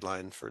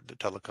guideline for the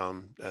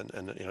telecom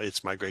and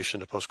its migration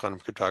to post-quantum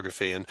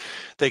cryptography. And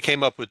they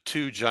came up with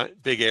two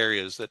big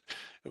areas that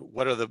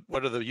what are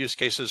the use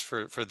cases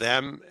for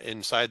them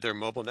inside their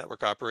mobile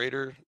network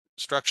operator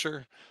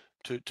structure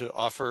to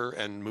offer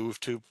and move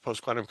to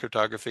post-quantum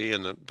cryptography.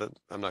 And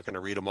I'm not going to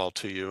read them all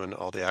to you, and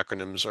all the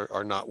acronyms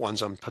are not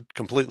ones I'm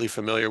completely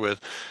familiar with,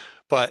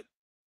 but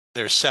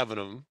there's 7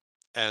 of them,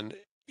 and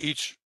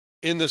each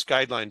in this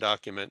guideline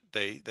document,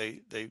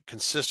 they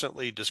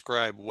consistently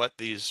describe what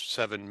these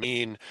 7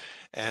 mean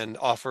and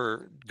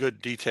offer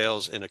good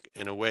details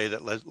in a way that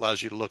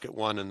allows you to look at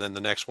one and then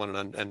the next one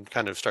and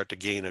kind of start to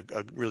gain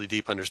a really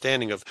deep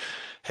understanding of,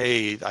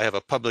 hey, I have a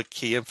public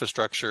key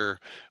infrastructure.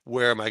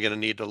 Where am I going to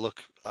need to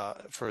look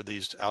for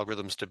these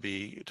algorithms to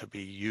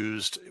be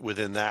used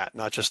within that?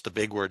 Not just the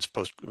big words,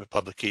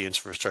 public key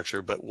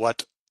infrastructure, but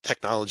what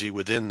technology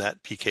within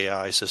that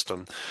PKI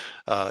system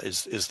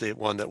is the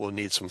one that will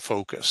need some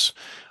focus.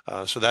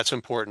 So that's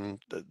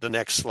important. The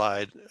next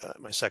slide,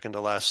 my second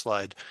to last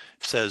slide,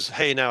 says,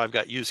 hey, now I've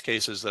got use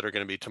cases that are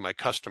going to be to my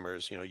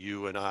customers,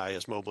 you and I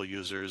as mobile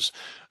users.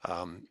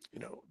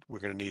 We're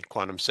going to need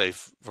quantum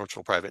safe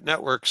virtual private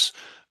networks.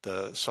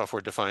 the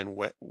software-defined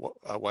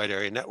wide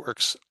area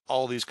networks,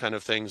 all these kind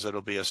of things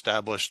that'll be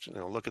established.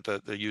 Look at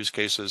the use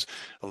cases,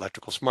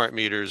 electrical smart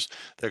meters.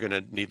 They're going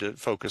to need to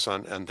focus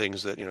on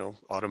things that,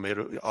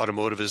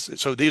 automotive is.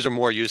 So these are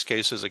more use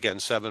cases. Again,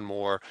 7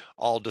 more,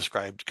 all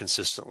described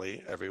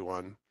consistently,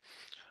 everyone.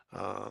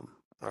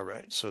 All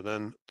right, so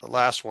then the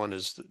last one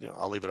is,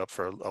 I'll leave it up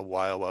for a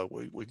while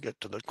we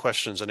get to the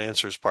questions and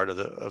answers part of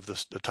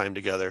the time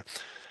together.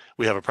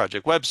 We have a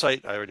project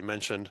website, I already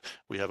mentioned.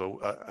 We have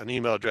an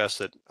email address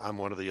that I'm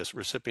one of the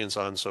recipients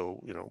on,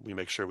 so we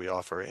make sure we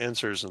offer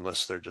answers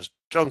unless they're just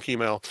junk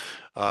email,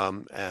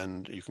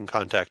 and you can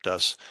contact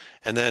us.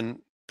 And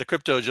then the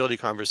crypto agility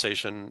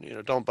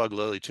conversation, don't bug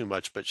Lily too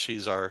much, but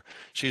she's our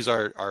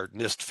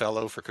NIST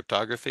fellow for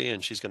cryptography,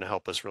 and she's going to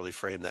help us really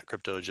frame that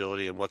crypto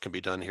agility and what can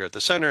be done here at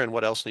the center and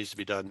what else needs to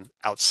be done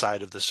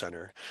outside of the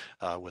center,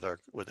 with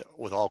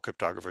all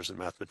cryptographers and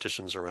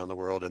mathematicians around the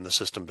world and the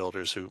system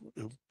builders who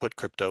put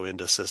crypto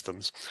into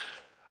systems.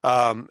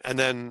 And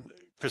then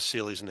Chris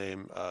Seeley's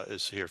name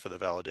is here for the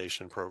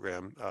validation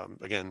program.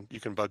 Again, you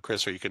can bug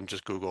Chris, or you can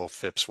just Google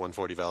FIPS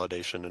 140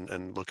 validation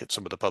and look at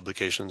some of the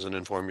publications and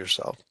inform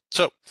yourself.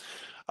 So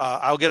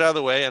I'll get out of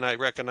the way, and I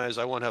recognize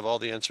I won't have all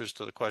the answers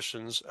to the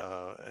questions,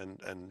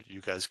 and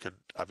you guys could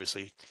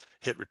obviously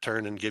hit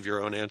return and give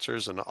your own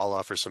answers, and I'll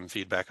offer some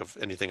feedback of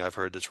anything I've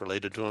heard that's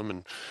related to them,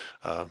 and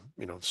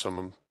some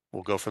of them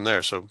will go from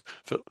there. So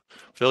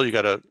Phil, you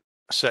got a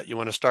set you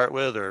want to start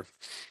with, or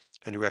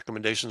any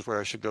recommendations where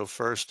I should go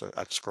first?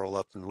 I'd scroll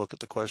up and look at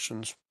the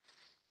questions.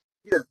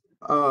 Yeah.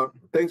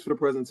 Thanks for the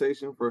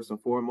presentation, first and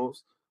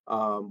foremost.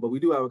 But we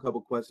do have a couple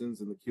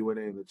questions in the Q&A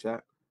in the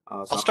chat.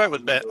 I'll start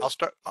with Ben.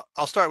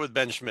 I'll start with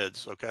Ben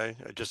Schmids. Okay,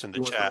 just in the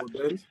chat.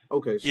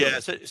 Okay, sure. Yeah,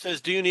 it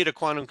says, do you need a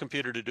quantum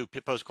computer to do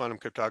post-quantum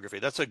cryptography?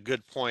 That's a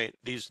good point.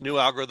 These new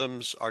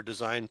algorithms are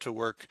designed to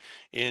work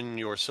in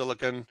your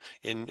silicon,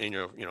 in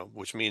your,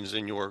 which means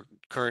in your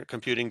current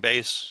computing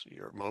base,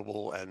 your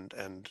mobile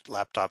and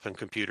laptop and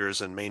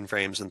computers and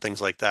mainframes and things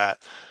like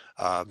that.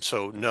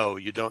 So no,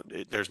 you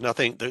don't. There's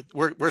nothing.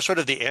 We're sort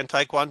of the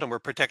anti-quantum. We're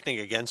protecting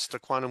against a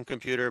quantum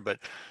computer, but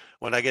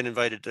when I get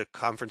invited to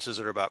conferences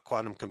that are about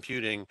quantum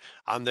computing,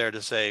 I'm there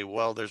to say,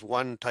 well, there's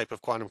one type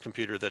of quantum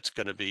computer that's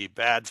going to be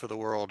bad for the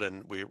world,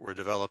 and we're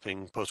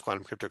developing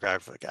post-quantum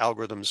cryptographic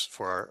algorithms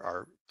for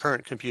our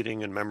current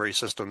computing and memory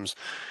systems,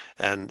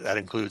 and that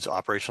includes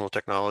operational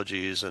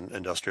technologies and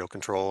industrial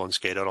control and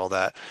SCADA and all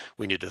that.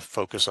 We need to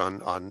focus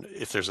on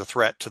if there's a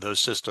threat to those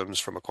systems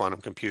from a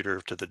quantum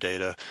computer to the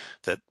data,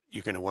 that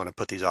you're going to want to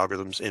put these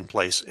algorithms in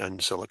place in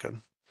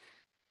silicon.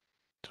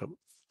 So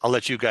I'll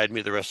let you guide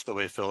me the rest of the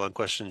way, Phil, on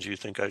questions you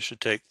think I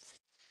should take.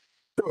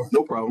 Sure,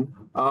 no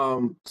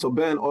problem. So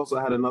Ben also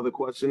had another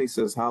question. He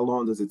says, how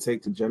long does it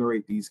take to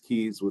generate these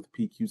keys with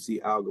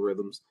PQC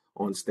algorithms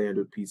on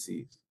standard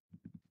PCs?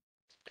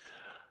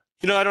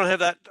 I don't have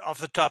that off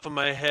the top of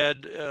my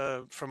head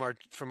from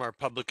our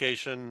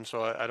publication,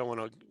 so I don't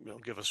want to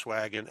give a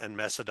swag and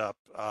mess it up.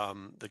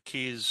 The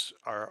keys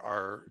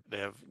they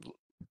have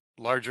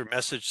larger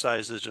message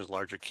sizes, just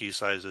larger key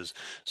sizes,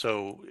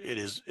 so it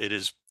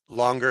is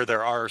longer.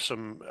 There are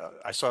some,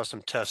 I saw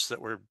some tests that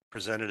were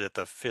presented at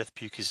the 5th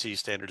PQC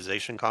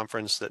standardization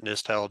conference that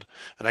NIST held,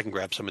 and I can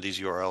grab some of these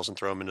URLs and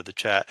throw them into the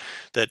chat,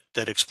 that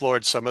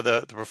explored some of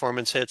the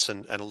performance hits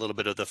and a little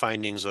bit of the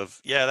findings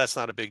of, yeah, that's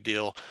not a big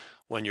deal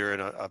when you're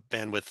in a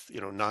bandwidth,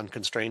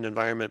 non-constrained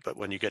environment, but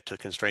when you get to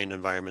constrained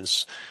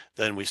environments,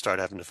 then we start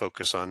having to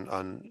focus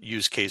on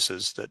use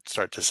cases that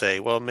start to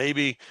say, well,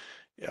 maybe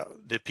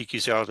the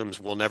PQC algorithms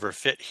will never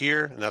fit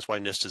here, and that's why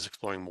NIST is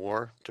exploring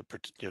more to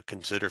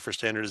consider for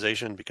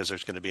standardization, because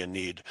there's going to be a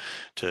need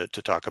to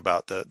talk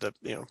about the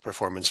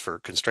performance for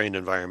constrained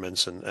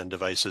environments and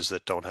devices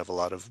that don't have a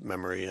lot of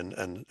memory and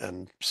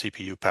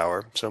CPU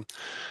power. So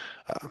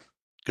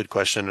good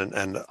question,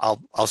 and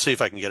I'll see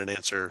if I can get an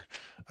answer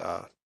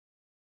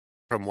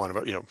from one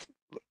of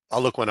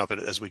I'll look one up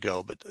as we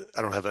go, but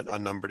I don't have a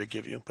number to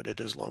give you, but it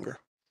is longer.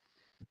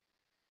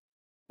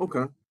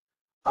 Okay.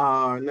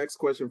 Next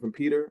question from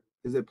Peter.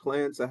 Is it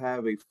planned to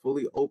have a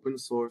fully open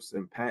source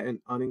and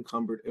patent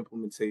unencumbered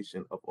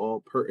implementation of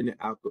all pertinent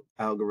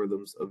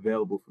algorithms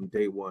available from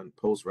day one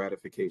post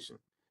ratification?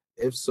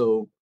 If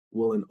so,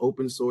 will an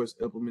open source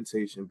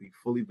implementation be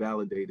fully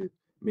validated,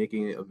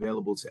 making it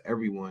available to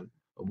everyone,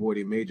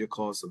 avoiding major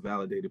costs of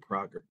validated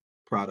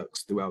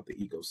products throughout the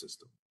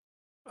ecosystem?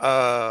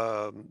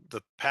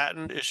 The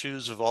patent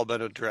issues have all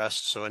been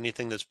addressed, so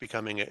anything that's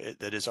becoming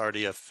that is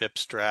already a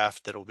FIPS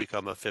draft that will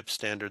become a FIPS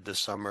standard this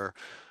summer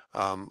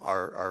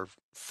are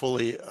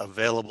fully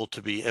available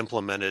to be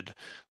implemented.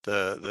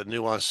 The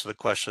nuance to the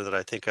question that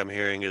I think I'm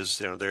hearing is,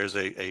 there's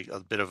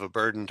a bit of a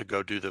burden to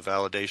go do the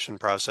validation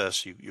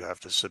process. You have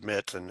to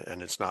submit,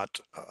 and it's not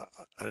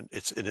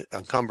it's an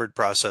encumbered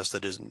process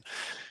that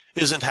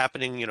isn't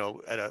happening,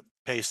 at a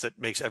pace that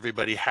makes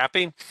everybody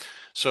happy.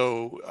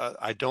 So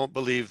I don't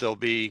believe there'll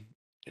be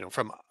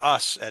from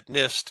us at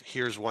NIST,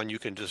 here's one you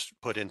can just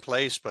put in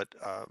place, but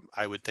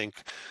I would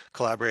think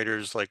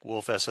collaborators like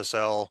Wolf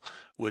SSL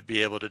would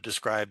be able to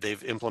describe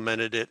they've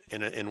implemented it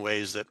in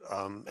ways that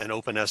an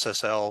open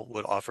SSL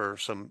would offer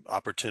some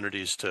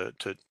opportunities to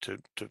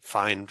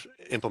find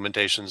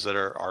implementations that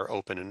are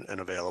open and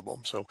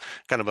available. So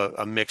kind of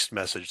a mixed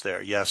message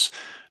there. Yes,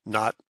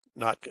 not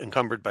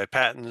encumbered by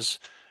patents.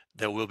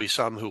 There will be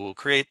some who will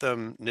create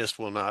them. NIST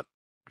will not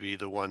be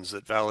the ones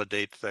that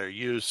validate their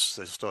use.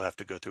 They still have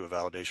to go through a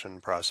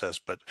validation process,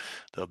 but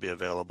they'll be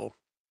available.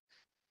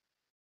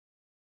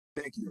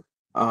 Thank you.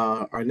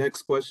 Our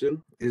next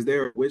question, is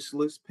there a wish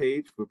list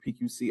page for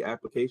PQC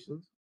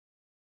applications?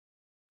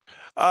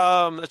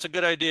 That's a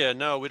good idea.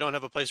 No, we don't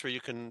have a place where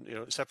you can,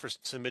 except for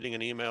submitting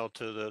an email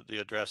to the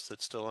address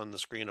that's still on the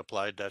screen,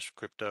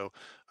 applied-crypto.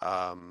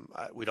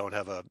 We don't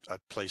have a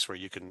place where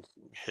you can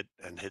hit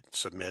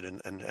submit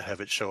and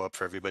have it show up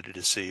for everybody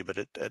to see, but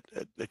it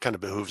kind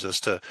of behooves us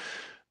to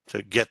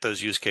get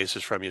those use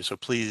cases from you. So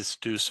please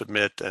do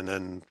submit. And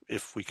then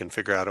if we can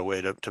figure out a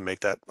way to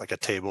make that like a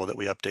table that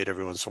we update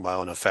every once in a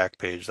while on a fact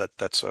page,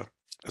 that's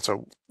a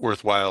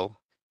worthwhile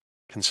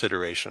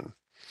consideration.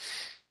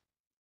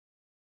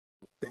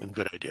 And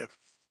good idea.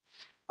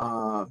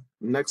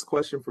 Next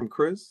question from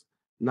Chris.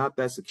 Not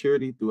that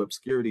security through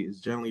obscurity is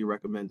generally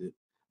recommended,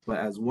 but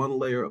as one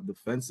layer of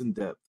defense in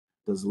depth,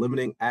 does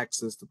limiting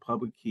access to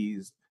public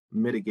keys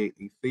mitigate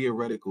a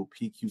theoretical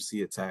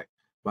PQC attack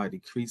by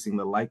decreasing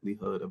the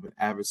likelihood of an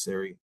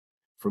adversary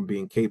from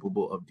being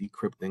capable of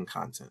decrypting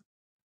content?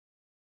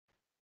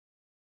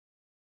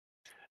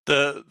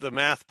 The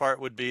math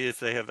part would be if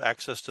they have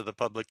access to the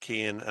public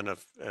key and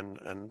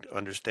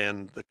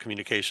understand the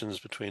communications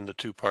between the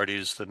two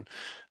parties,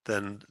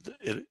 then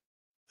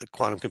the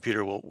quantum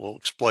computer will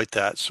exploit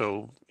that.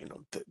 So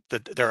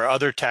there are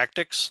other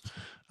tactics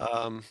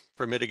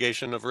for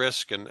mitigation of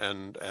risk, and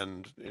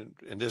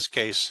in this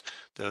case,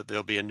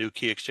 there'll be a new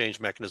key exchange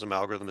mechanism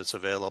algorithm that's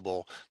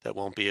available that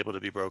won't be able to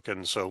be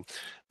broken. So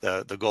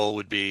the goal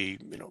would be,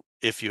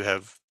 if you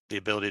have the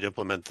ability to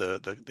implement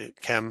the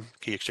KEM,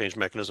 key exchange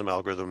mechanism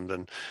algorithm,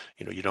 then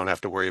you don't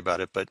have to worry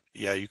about it. But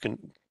yeah, you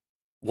can.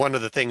 One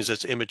of the things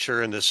that's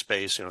immature in this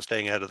space,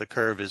 staying ahead of the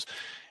curve, is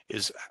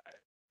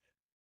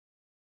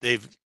the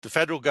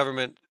federal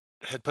government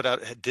did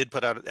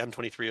put out an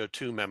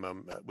M2302 memo,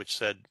 which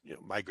said,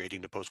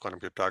 migrating to post-quantum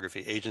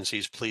cryptography,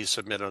 agencies please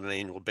submit on an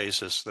annual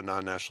basis, the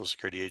non-national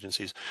security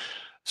agencies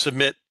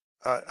submit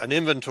an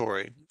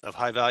inventory of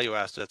high-value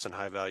assets and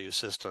high-value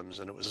systems,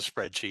 and it was a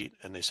spreadsheet.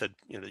 And they said,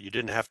 you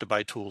didn't have to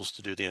buy tools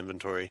to do the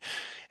inventory,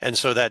 and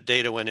so that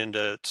data went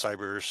into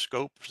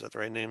Cyberscope. Is that the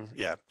right name?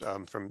 Yeah,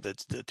 from the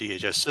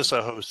DHS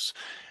CISA hosts.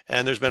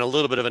 And there's been a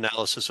little bit of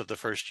analysis of the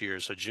first year.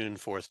 So June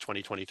 4th,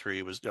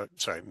 2023 was,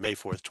 May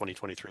 4th,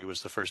 2023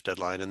 was the first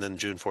deadline, and then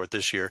June 4th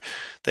this year,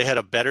 they had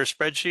a better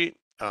spreadsheet,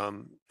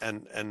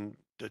 and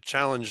the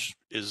challenge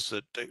is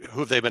that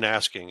who have they been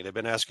asking? They've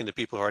been asking the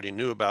people who already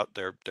knew about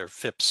their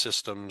FIPS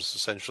systems,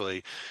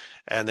 essentially.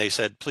 And they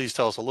said, please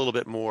tell us a little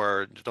bit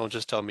more. Don't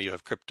just tell me you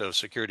have crypto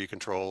security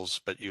controls,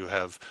 but you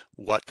have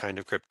what kind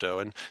of crypto?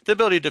 And the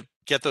ability to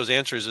get those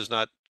answers is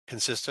not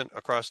consistent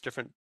across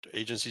different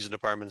agencies and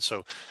departments.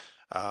 So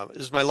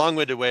this is my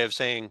long-winded way of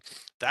saying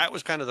that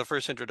was kind of the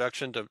first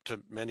introduction to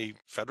many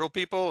federal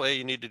people. Hey,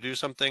 you need to do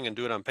something and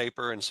do it on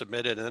paper and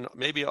submit it. And then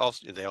maybe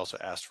they also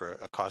asked for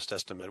a cost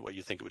estimate, what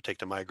you think it would take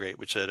to migrate,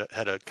 which had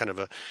a kind of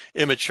a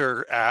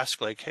immature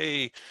ask, like,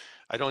 hey,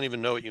 I don't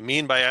even know what you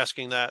mean by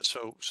asking that.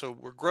 So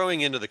we're growing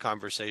into the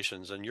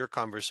conversations, and your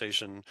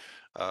conversation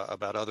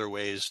about other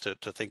ways to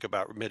think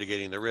about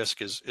mitigating the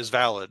risk is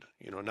valid.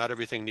 Not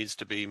everything needs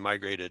to be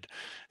migrated,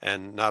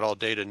 and not all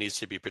data needs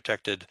to be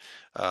protected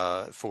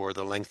for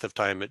the length of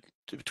time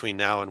between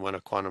now and when a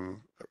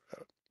quantum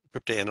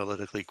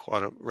cryptanalytically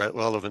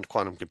relevant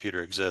quantum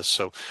computer exists.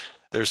 So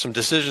there's some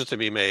decisions to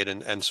be made,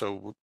 and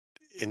so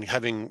in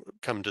having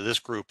come to this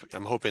group,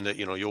 I'm hoping that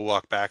you'll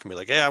walk back and be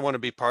like, hey, I want to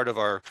be part of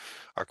our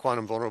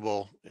quantum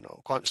vulnerable,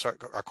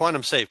 our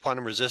quantum safe,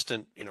 quantum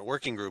resistant,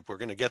 working group. We're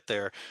going to get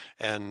there,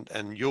 and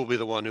you'll be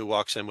the one who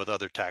walks in with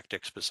other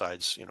tactics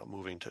besides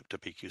moving to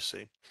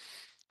PQC.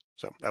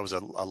 So that was a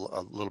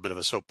little bit of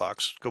a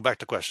soapbox. Go back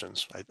to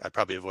questions. I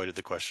probably avoided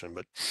the question,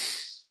 but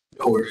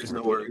no worries,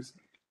 no worries.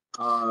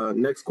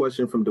 Next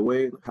question from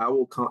Dwayne: how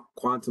will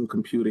quantum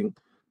computing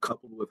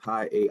coupled with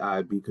high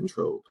AI be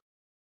controlled?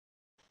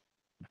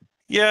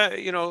 Yeah,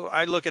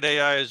 I look at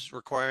AI as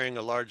requiring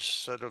a large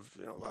set of,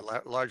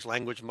 a large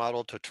language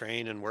model to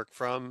train and work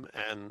from,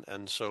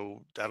 and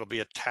so that'll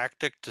be a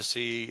tactic to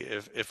see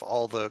if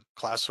all the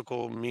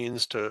classical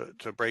means to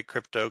break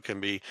crypto can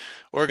be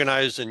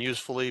organized and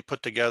usefully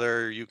put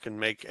together. You can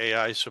make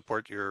AI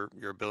support your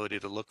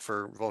ability to look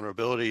for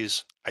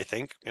vulnerabilities. I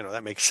think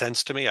that makes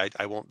sense to me.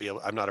 I won't be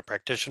able. I'm not a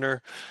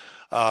practitioner.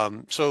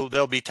 So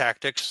there'll be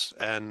tactics,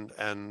 and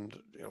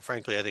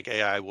frankly, I think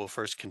AI will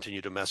first continue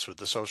to mess with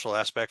the social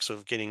aspects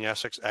of getting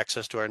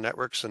access to our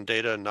networks and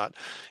data, and not,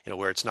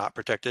 where it's not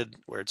protected,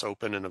 where it's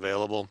open and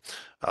available.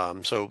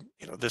 So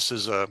this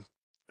is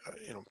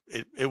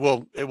it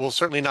will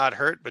certainly not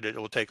hurt, but it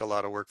will take a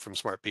lot of work from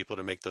smart people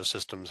to make those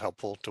systems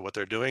helpful to what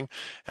they're doing,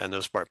 and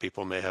those smart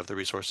people may have the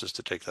resources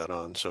to take that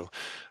on. So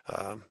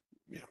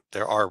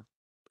there are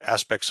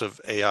aspects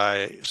of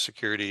AI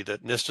security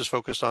that NIST is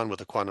focused on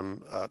with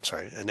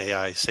an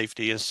AI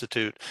Safety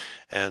Institute,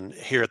 and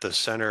here at the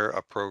center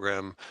a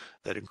program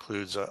that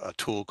includes a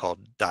tool called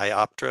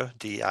Dioptra,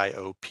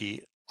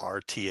 D-I-O-P-R-T-A,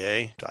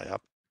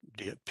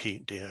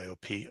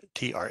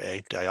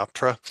 D-I-O-P-T-R-A,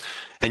 Dioptra,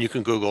 and you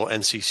can Google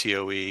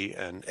NCCOE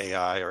and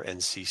AI or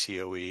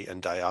NCCOE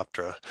and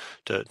Dioptra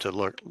to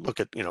look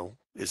at,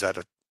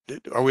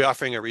 are we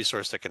offering a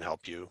resource that can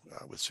help you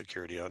with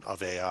security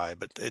of AI?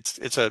 But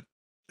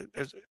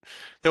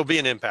there'll be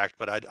an impact,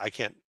 but I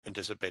can't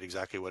anticipate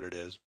exactly what it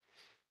is.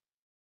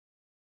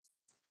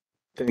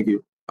 Thank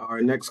you.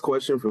 Our next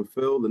question from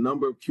Phil: the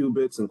number of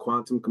qubits in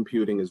quantum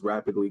computing is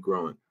rapidly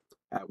growing.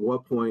 At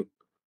what point,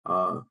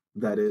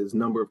 that is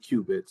number of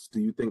qubits, do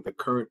you think the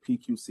current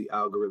PQC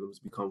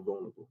algorithms become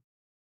vulnerable?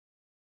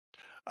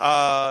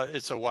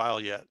 It's a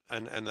while yet,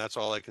 and that's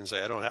all I can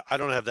say. I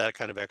don't have that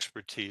kind of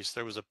expertise.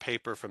 There was a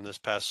paper from this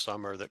past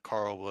summer that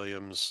Carl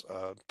Williams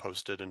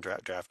posted and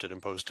drafted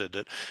and posted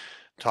that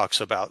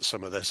talks about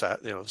some of this,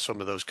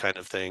 some of those kind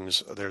of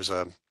things. There's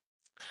a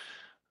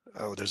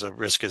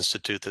risk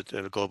institute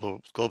a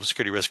global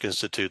security risk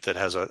institute that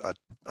has a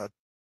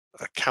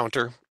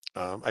counter.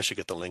 I should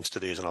get the links to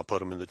these and I'll put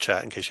them in the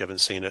chat in case you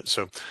haven't seen it.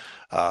 So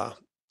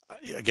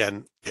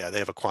again, yeah, they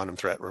have a quantum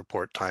threat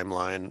report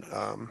timeline.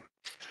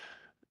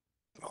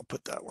 I'll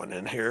put that one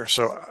in here.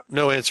 So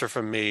no answer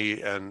from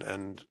me,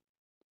 and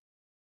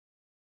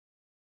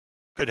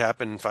could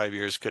happen in 5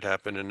 years, could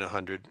happen in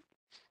 100.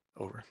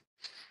 Over.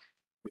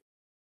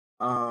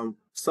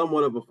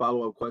 Somewhat of a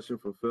follow-up question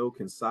from Phil: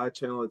 can side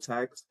channel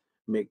attacks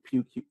make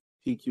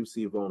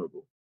PQC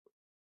vulnerable?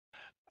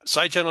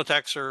 Side channel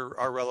attacks are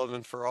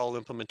relevant for all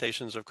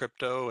implementations of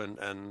crypto,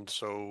 and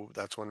so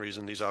that's one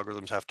reason these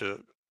algorithms have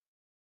to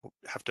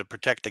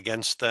protect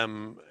against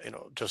them,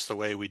 just the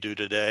way we do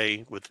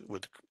today with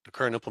the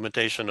current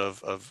implementation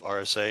of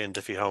RSA and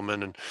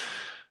Diffie-Hellman and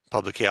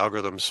public key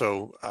algorithms.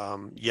 So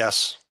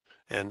yes,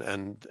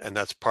 and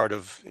that's part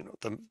of,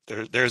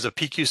 there's a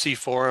PQC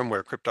forum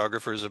where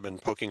cryptographers have been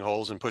poking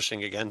holes and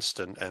pushing against,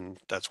 and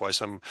that's why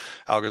some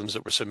algorithms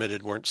that were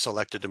submitted weren't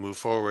selected to move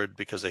forward,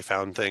 because they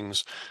found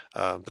things.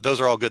 But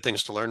those are all good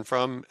things to learn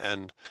from,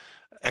 and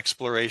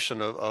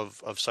exploration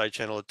of side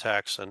channel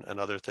attacks and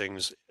other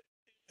things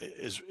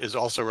is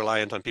also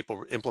reliant on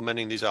people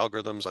implementing these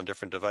algorithms on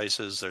different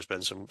devices. There's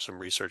been some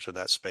research in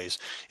that space.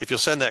 If you'll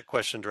send that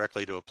question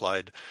directly to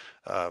Applied,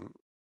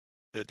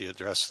 the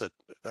address that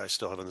I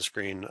still have on the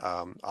screen,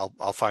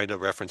 I'll find a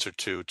reference or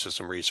two to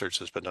some research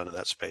that's been done in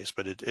that space,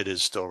 but it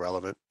is still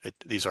relevant.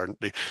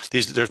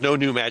 There's no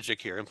new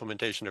magic here.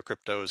 Implementation of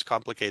crypto is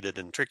complicated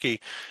and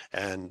tricky,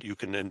 and you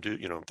can then do,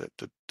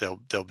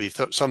 there'll be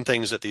some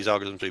things that these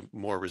algorithms will be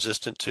more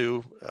resistant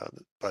to,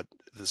 but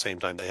at the same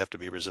time, they have to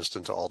be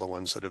resistant to all the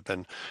ones that have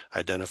been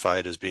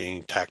identified as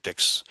being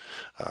tactics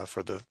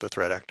for the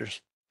threat actors.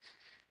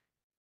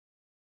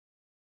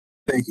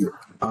 Thank you.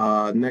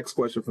 Next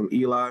question from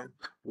Eli: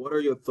 what are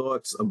your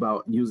thoughts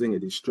about using a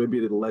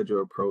distributed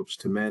ledger approach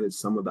to manage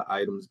some of the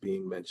items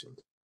being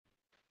mentioned?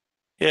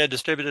 Yeah,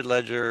 distributed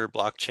ledger,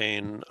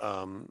 blockchain.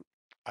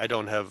 I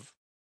don't have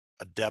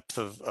a depth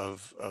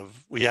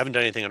we haven't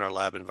done anything in our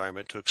lab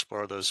environment to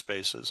explore those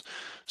spaces.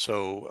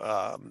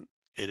 So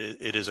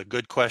it is a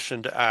good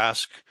question to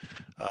ask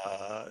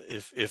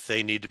if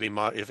they need to be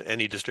if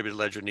any distributed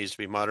ledger needs to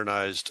be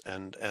modernized,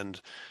 and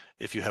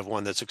if you have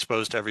one that's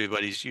exposed to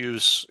everybody's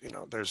use,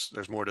 there's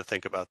more to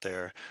think about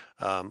there.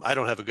 I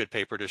don't have a good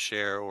paper to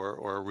share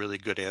or a really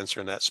good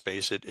answer in that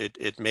space.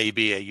 It may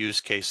be a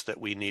use case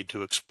that we need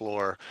to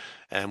explore,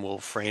 and we'll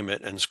frame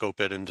it and scope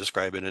it and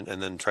describe it,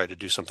 and then try to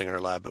do something in our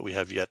lab, but we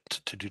have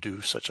yet to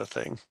do such a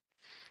thing.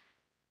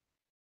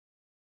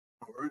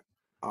 All right.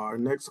 Our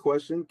next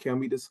question: can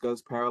we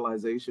discuss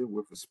parallelization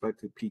with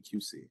respect to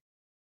PQC?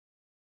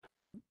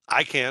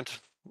 I can't,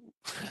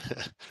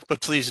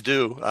 but please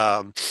do.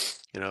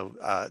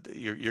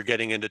 You're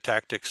getting into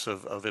tactics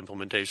of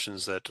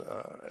implementations that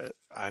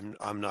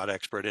I'm not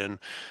expert in.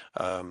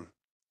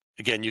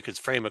 Again, you could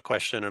frame a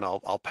question and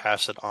I'll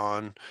pass it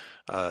on.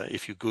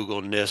 If you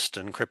Google NIST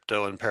and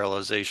crypto and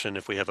parallelization,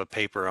 if we have a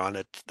paper on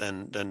it,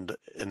 then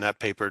and that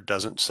paper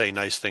doesn't say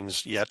nice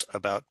things yet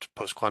about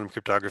post-quantum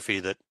cryptography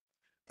that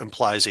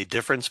implies a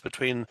difference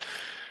between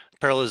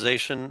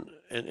parallelization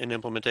in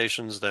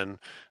implementations, then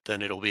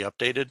it'll be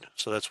updated.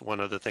 So that's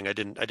one other thing. I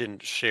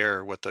didn't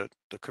share what the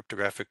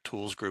cryptographic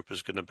tools group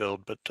is going to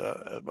build, but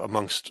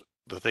amongst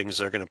the things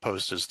they're going to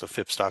post is the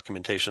FIPS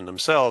documentation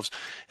themselves,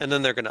 and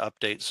then they're going to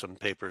update some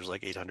papers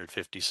like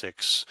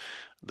 856,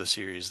 the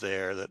series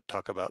there that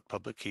talk about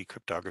public key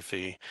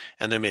cryptography,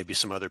 and there may be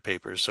some other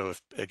papers. So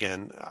if,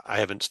 again, I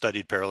haven't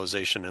studied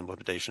parallelization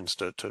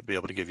implementations to be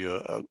able to give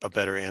you a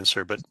better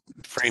answer, but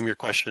frame your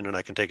question and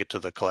I can take it to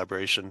the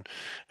collaboration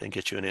and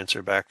get you an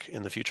answer back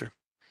in the future.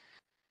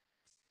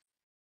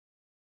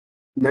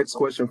 Next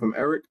question from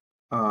Eric: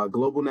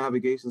 Global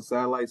navigation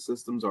satellite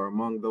systems are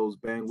among those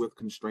bandwidth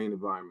constrained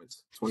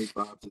environments,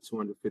 25 to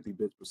 250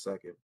 bits per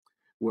second,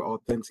 where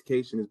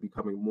authentication is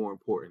becoming more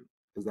important.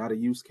 Is that a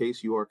use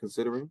case you are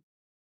considering?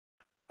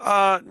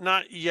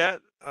 Not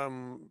yet.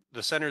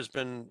 The center's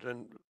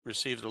been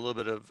received a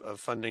little bit of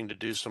funding to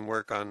do some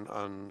work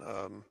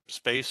on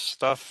space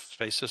stuff,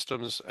 space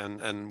systems,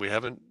 and we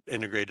haven't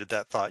integrated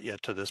that thought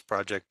yet to this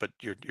project. But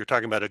you're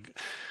talking about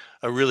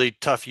a really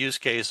tough use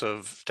case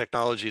of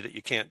technology that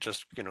you can't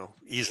just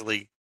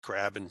easily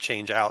grab and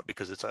change out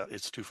because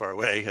it's too far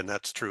away, and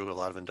that's true a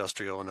lot of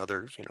industrial and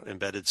other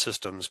embedded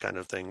systems kind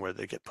of thing where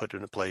they get put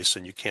into place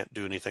and you can't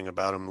do anything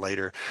about them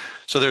later.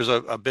 So there's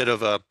a bit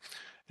of a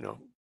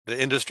the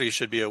industry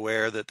should be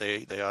aware that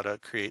they ought to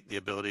create the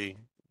ability,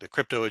 the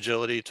crypto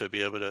agility to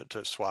be able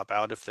to swap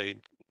out if they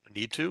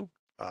need to.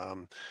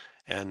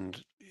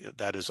 And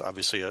that is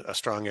obviously a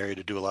strong area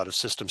to do a lot of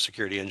system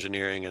security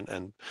engineering,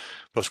 and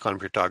post-quantum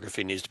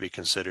cryptography needs to be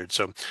considered.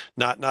 So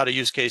not a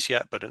use case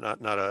yet, but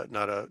not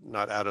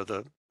out of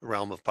the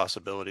realm of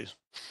possibilities.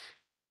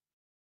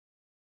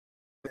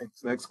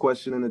 Thanks. Next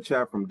question in the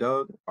chat from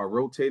Doug. Are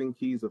rotating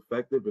keys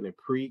effective in a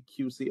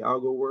pre-QC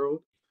algo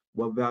world?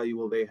 What value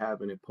will they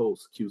have in a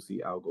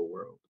post-QC algo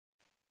world?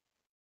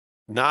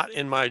 Not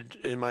in my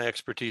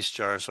expertise,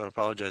 Jar, so I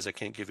apologize. I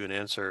can't give you an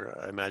answer.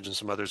 I imagine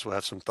some others will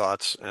have some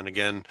thoughts. And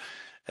again,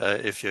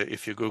 if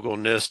you Google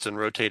NIST and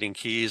rotating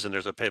keys and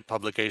there's a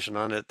publication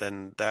on it,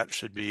 then that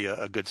should be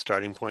a good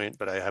starting point.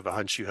 But I have a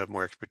hunch you have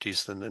more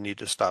expertise than the need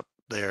to stop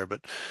there.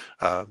 But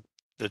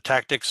the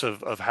tactics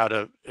of how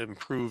to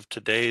improve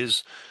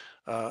today's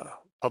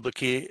public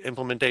key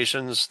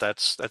implementations,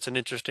 that's an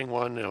interesting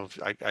one.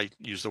 I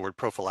use the word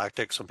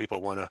prophylactic. Some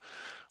people want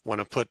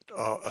to put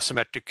a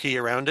symmetric key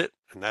around it,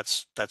 and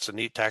that's a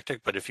neat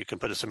tactic. But if you can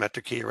put a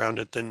symmetric key around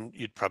it, then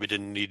you probably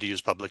didn't need to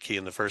use public key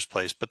in the first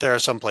place. But there are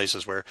some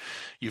places where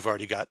you've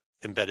already got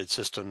embedded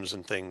systems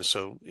and things.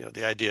 So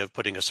the idea of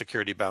putting a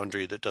security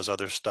boundary that does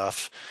other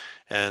stuff,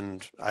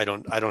 and I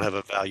don't have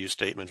a value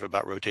statement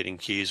about rotating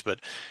keys, but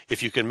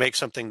if you can make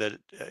something that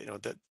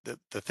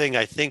the thing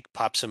I think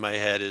pops in my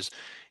head is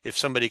if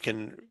somebody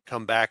can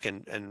come back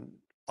and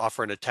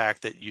offer an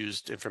attack that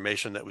used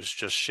information that was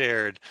just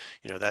shared,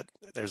 that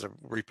there's a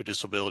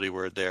reproducibility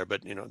word there,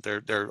 but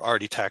there are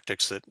already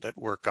tactics that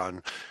work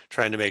on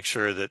trying to make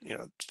sure that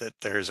that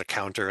there's a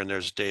counter and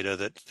there's data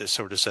that this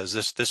sort of says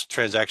this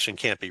transaction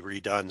can't be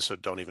redone, so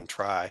don't even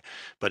try.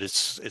 But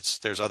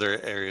there's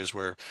other areas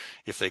where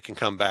if they can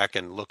come back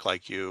and look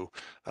like you,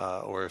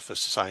 or if a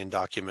signed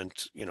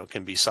document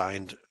can be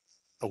signed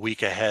a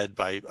week ahead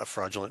by a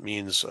fraudulent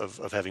means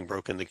of having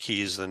broken the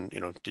keys, then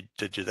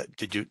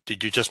did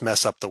you just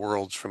mess up the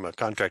world from a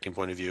contracting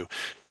point of view?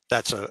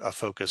 That's a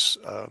focus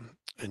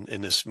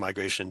in this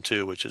migration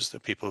too, which is the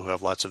people who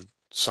have lots of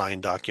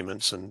signed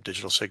documents and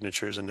digital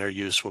signatures, and their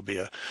use will be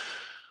a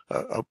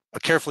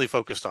carefully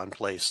focused on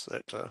place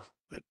that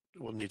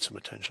will need some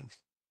attention.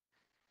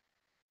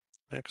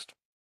 Next.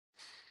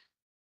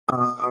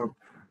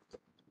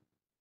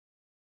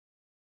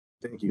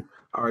 Thank you.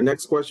 Our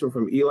next question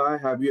from Eli.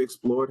 Have you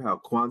explored how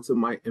quantum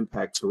might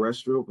impact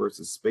terrestrial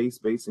versus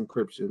space-based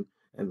encryption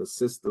and the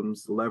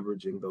systems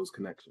leveraging those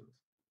connections?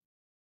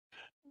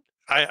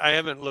 I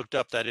haven't looked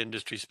up that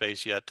industry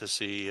space yet to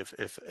see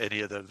if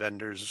any of the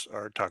vendors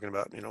are talking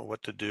about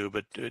what to do,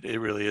 but it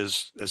really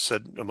is, as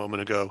said a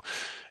moment ago,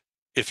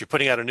 if you're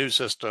putting out a new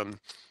system,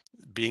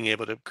 being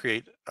able to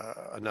create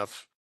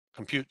enough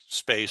compute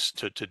space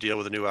to deal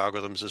with the new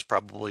algorithms is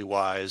probably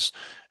wise,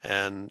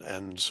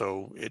 and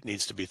so it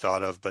needs to be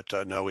thought of. But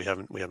no, we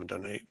haven't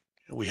done any.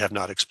 We have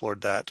not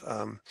explored that.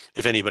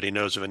 If anybody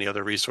knows of any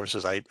other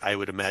resources, I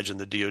would imagine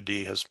the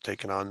DoD has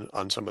taken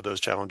on some of those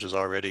challenges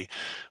already,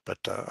 but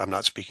I'm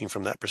not speaking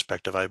from that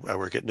perspective. I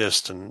work at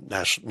NIST and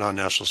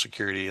non-national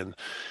security and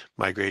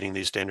migrating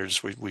these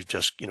standards. We've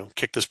just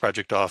kicked this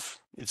project off.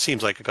 It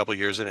seems like a couple of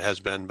years, and it has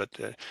been, but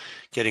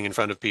getting in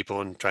front of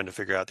people and trying to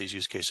figure out these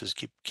use cases,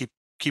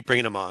 keep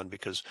bringing them on,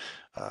 because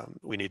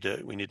we need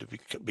to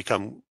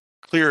become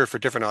clearer for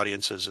different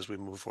audiences as we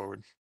move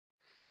forward.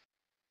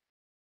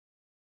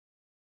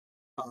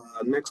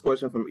 Next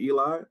question from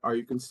Eli. Are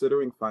you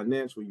considering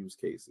financial use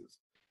cases?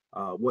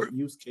 What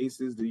use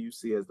cases do you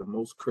see as the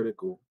most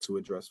critical to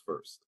address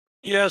first?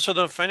 Yeah, so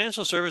the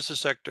financial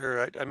services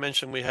sector, I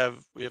mentioned we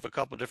have a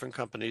couple of different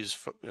companies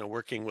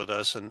working with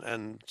us,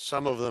 and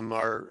some of them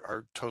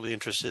are totally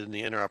interested in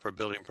the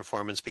interoperability and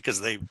performance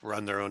because they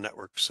run their own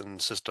networks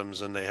and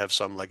systems, and they have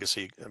some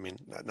legacy, I mean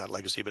not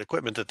legacy, but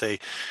equipment that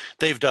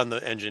they've done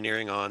the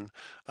engineering on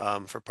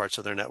for parts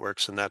of their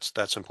networks, and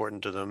that's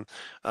important to them.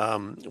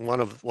 One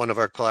of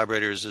our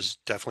collaborators is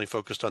definitely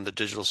focused on the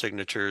digital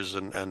signatures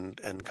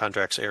and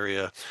contracts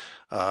area.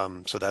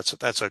 So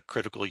that's a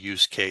critical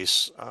use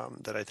case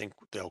that I think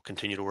they'll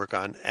continue to work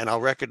on. And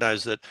I'll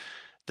recognize that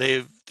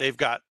they've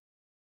got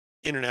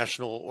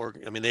international,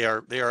 I mean, they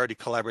are already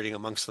collaborating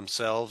amongst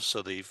themselves.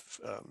 So the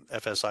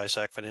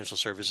FSISAC Financial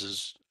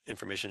Services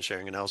Information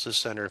Sharing Analysis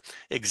Center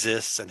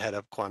exists and had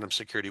a quantum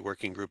security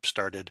working group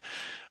started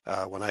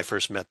when I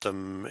first met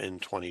them in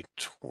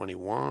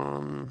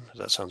 2021.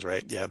 That sounds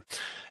right. Yeah.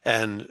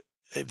 And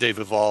they've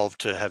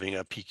evolved to having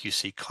a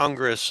PQC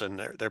Congress, and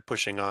they're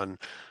pushing on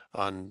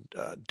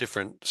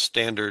different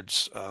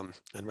standards.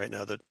 And right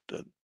now, they're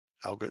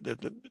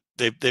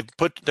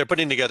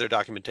putting together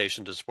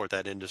documentation to support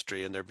that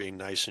industry, and they're being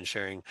nice and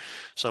sharing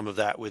some of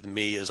that with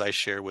me as I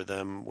share with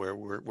them where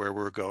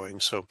we're going.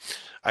 So,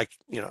 I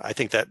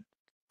think that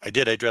I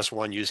did address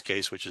one use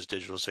case, which is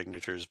digital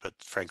signatures, but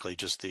frankly,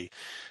 just the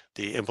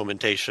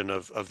implementation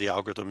of the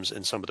algorithms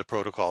in some of the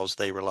protocols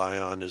they rely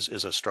on is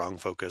a strong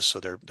focus. So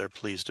they're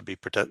pleased to be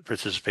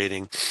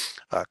participating.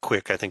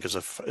 Quick, I think,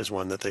 is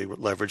one that they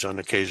leverage on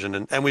occasion,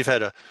 and we've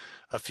had a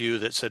few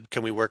that said,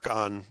 can we work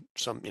on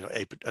some,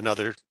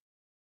 another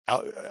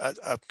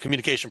a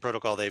communication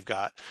protocol they've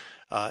got,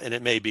 and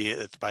it may be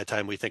that by the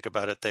time we think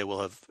about it, they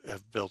will have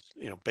built,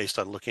 based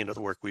on looking at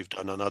the work we've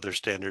done on other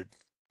standard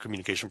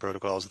communication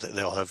protocols,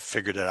 they'll have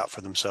figured it out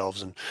for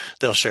themselves, and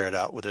they'll share it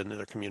out within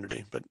their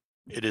community. But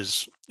it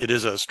is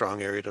a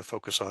strong area to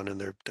focus on, and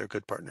they're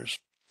good partners.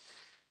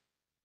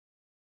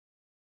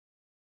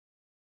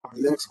 Our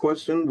next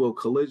question: will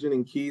collision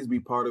and keys be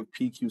part of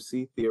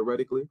PQC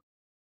theoretically?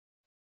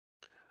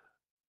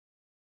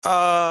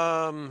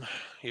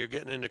 You're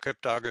getting into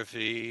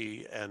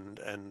cryptography,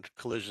 and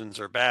collisions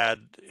are bad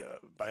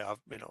by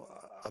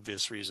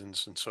obvious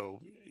reasons, and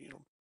so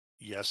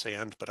yes,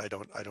 but I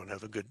don't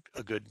have a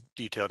good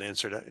detailed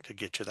answer to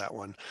get you that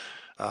one.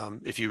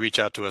 If you reach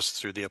out to us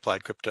through the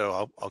Applied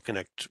Crypto, I'll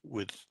connect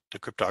with the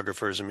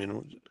cryptographers. I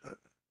mean,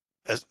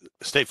 as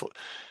stateful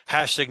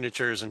hash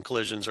signatures and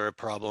collisions are a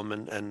problem,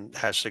 and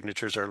hash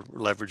signatures are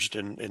leveraged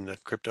in the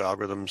crypto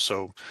algorithms.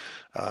 So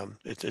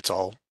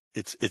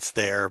it's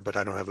there, but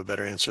I don't have a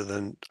better answer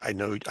than I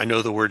know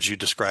the words you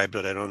described,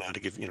 but I don't know how to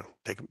give,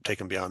 take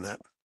them beyond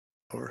that.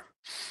 Or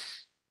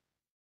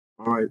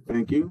all right,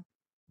 thank you.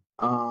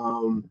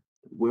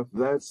 With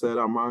that said,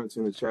 I'm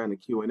monitoring the chat and the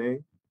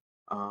Q&A.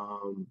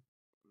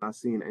 Not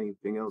seeing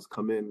anything else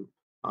come in.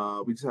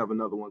 We just have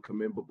another one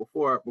come in, but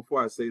before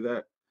I say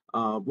that,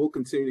 we'll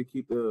continue to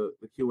keep the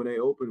Q&A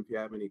open. If you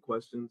have any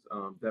questions,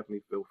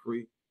 definitely feel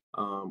free.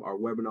 Our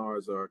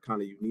webinars are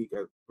kind of unique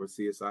for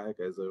CSIAC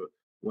as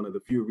one of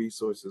the few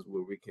resources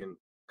where we can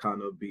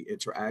kind of be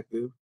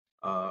interactive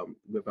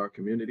with our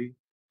community.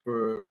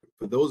 For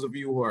those of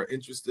you who are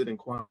interested in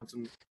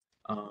quantum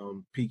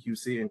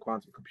PQC and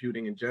quantum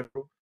computing in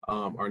general,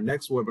 our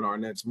next webinar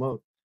next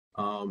month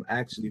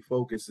actually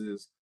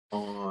focuses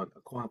on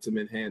a quantum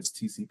enhanced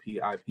TCP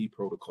IP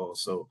protocol.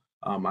 So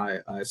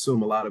I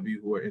assume a lot of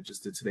you who are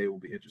interested today will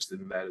be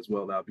interested in that as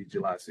well. That'll be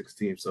July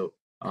 16th. So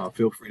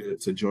feel free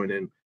to join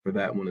in for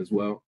that one as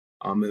well.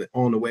 And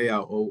on the way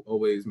out,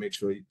 always make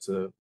sure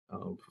to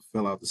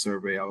fill out the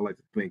survey. I would like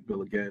to thank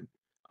Bill again.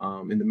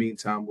 In the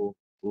meantime,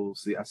 we'll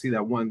see. I see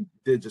that one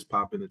did just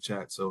pop in the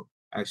chat. So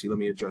actually, let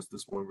me address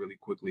this one really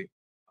quickly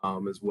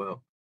as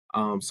well.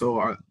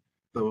 So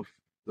the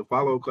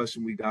follow-up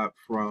question we got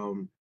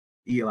from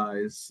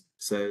Eli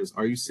says,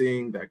 are you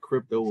seeing that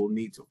crypto will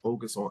need to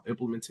focus on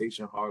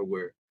implementation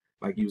hardware,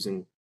 like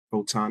using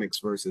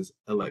photonics versus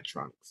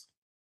electronics?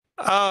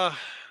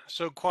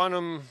 So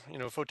quantum,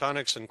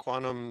 photonics and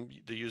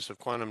the use of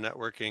quantum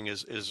networking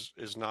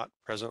is not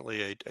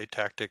presently a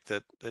tactic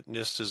that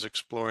NIST is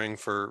exploring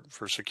for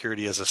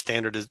security as a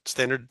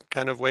standard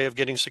kind of way of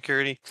getting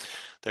security.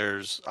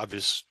 There's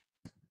obvious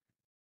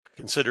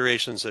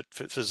considerations that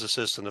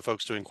physicists and the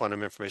folks doing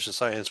quantum information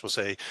science will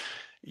say,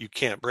 you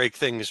can't break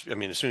things. I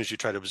mean, as soon as you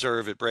try to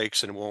observe, it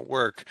breaks and it won't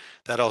work.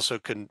 That also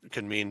can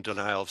mean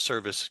denial of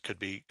service could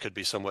be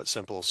somewhat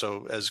simple.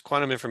 So as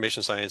quantum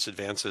information science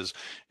advances,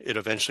 it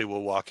eventually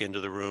will walk into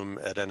the room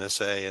at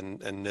NSA and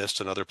NIST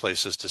and other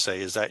places to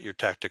say, is that your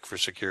tactic for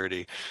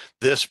security?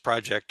 This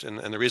project, and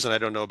the reason I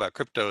don't know about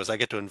crypto is I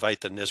get to invite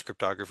the NIST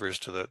cryptographers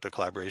to the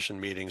collaboration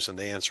meetings, and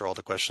they answer all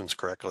the questions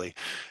correctly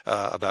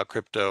about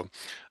crypto.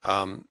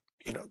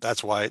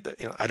 That's why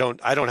I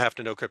don't have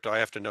to know crypto. I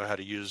have to know how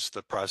to use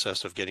the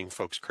process of getting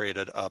folks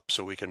created up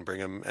so we can bring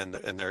them and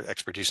their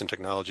expertise and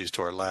technologies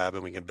to our lab,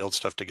 and we can build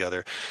stuff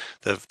together.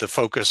 The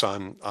focus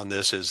on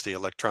this is the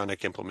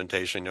electronic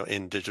implementation,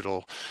 in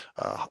digital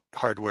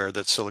hardware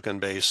that's silicon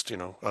based,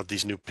 of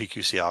these new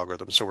PQC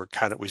algorithms. So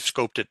we've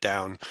scoped it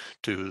down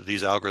to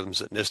these algorithms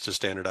that NIST is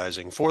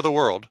standardizing for the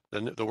world.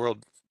 The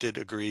world did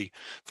agree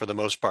for the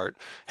most part,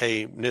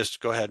 hey,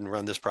 NIST, go ahead and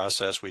run this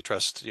process. We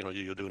trust,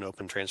 you'll do an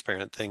open,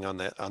 transparent thing on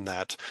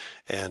that.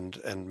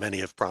 And many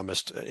have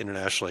promised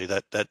internationally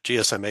that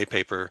GSMA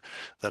paper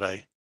that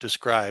I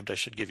described, I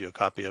should give you a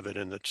copy of it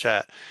in the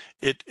chat.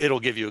 It'll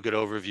give you a good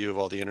overview of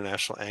all the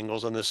international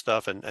angles on this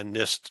stuff, and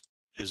NIST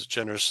is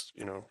generous,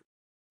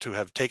 to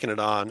have taken it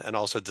on, and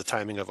also the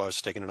timing of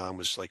us taking it on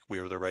was like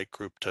we were the right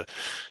group to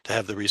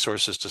have the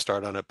resources to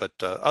start on it. But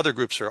other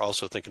groups are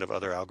also thinking of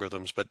other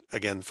algorithms. But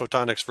again,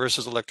 photonics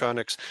versus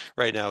electronics.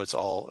 Right now, it's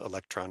all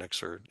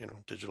electronics, or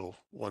digital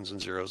ones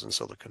and zeros in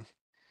silicon.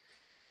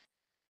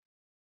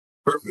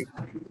 Perfect.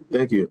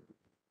 Thank you.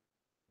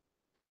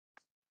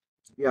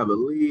 Yeah, I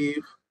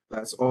believe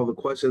that's all the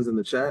questions in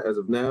the chat as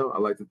of now.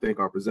 I'd like to thank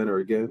our presenter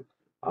again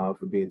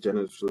for being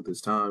generous with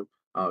his time.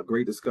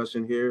 Great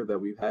discussion here that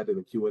we've had in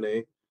the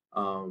Q&A.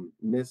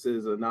 NIST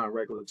is a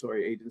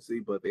non-regulatory agency,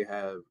 but they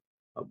have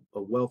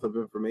a wealth of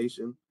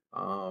information.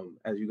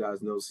 As you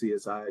guys know,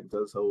 CSI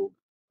does hold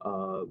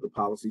the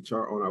policy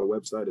chart on our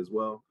website as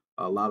well.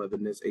 A lot of the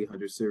NIST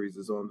 800 series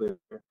is on there.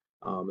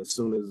 As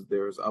soon as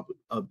there's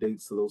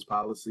updates to those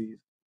policies,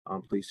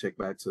 please check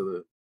back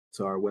to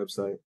our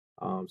website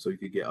so you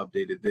can get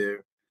updated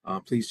there.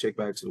 Please check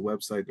back to the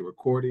website, the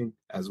recording,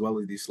 as well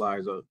as these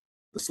slides.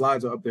 The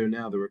slides are up there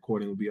now. The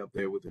recording will be up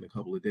there within a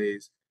couple of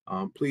days.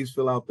 Please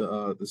fill out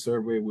the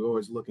survey. We're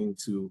always looking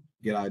to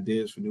get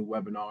ideas for new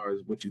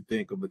webinars, what you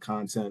think of the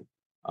content,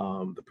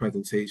 the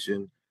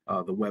presentation,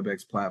 the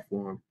WebEx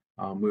platform.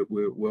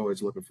 We're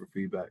always looking for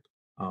feedback.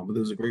 But it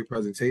was a great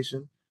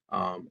presentation,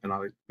 and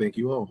I thank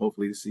you all.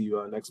 Hopefully to see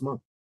you next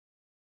month.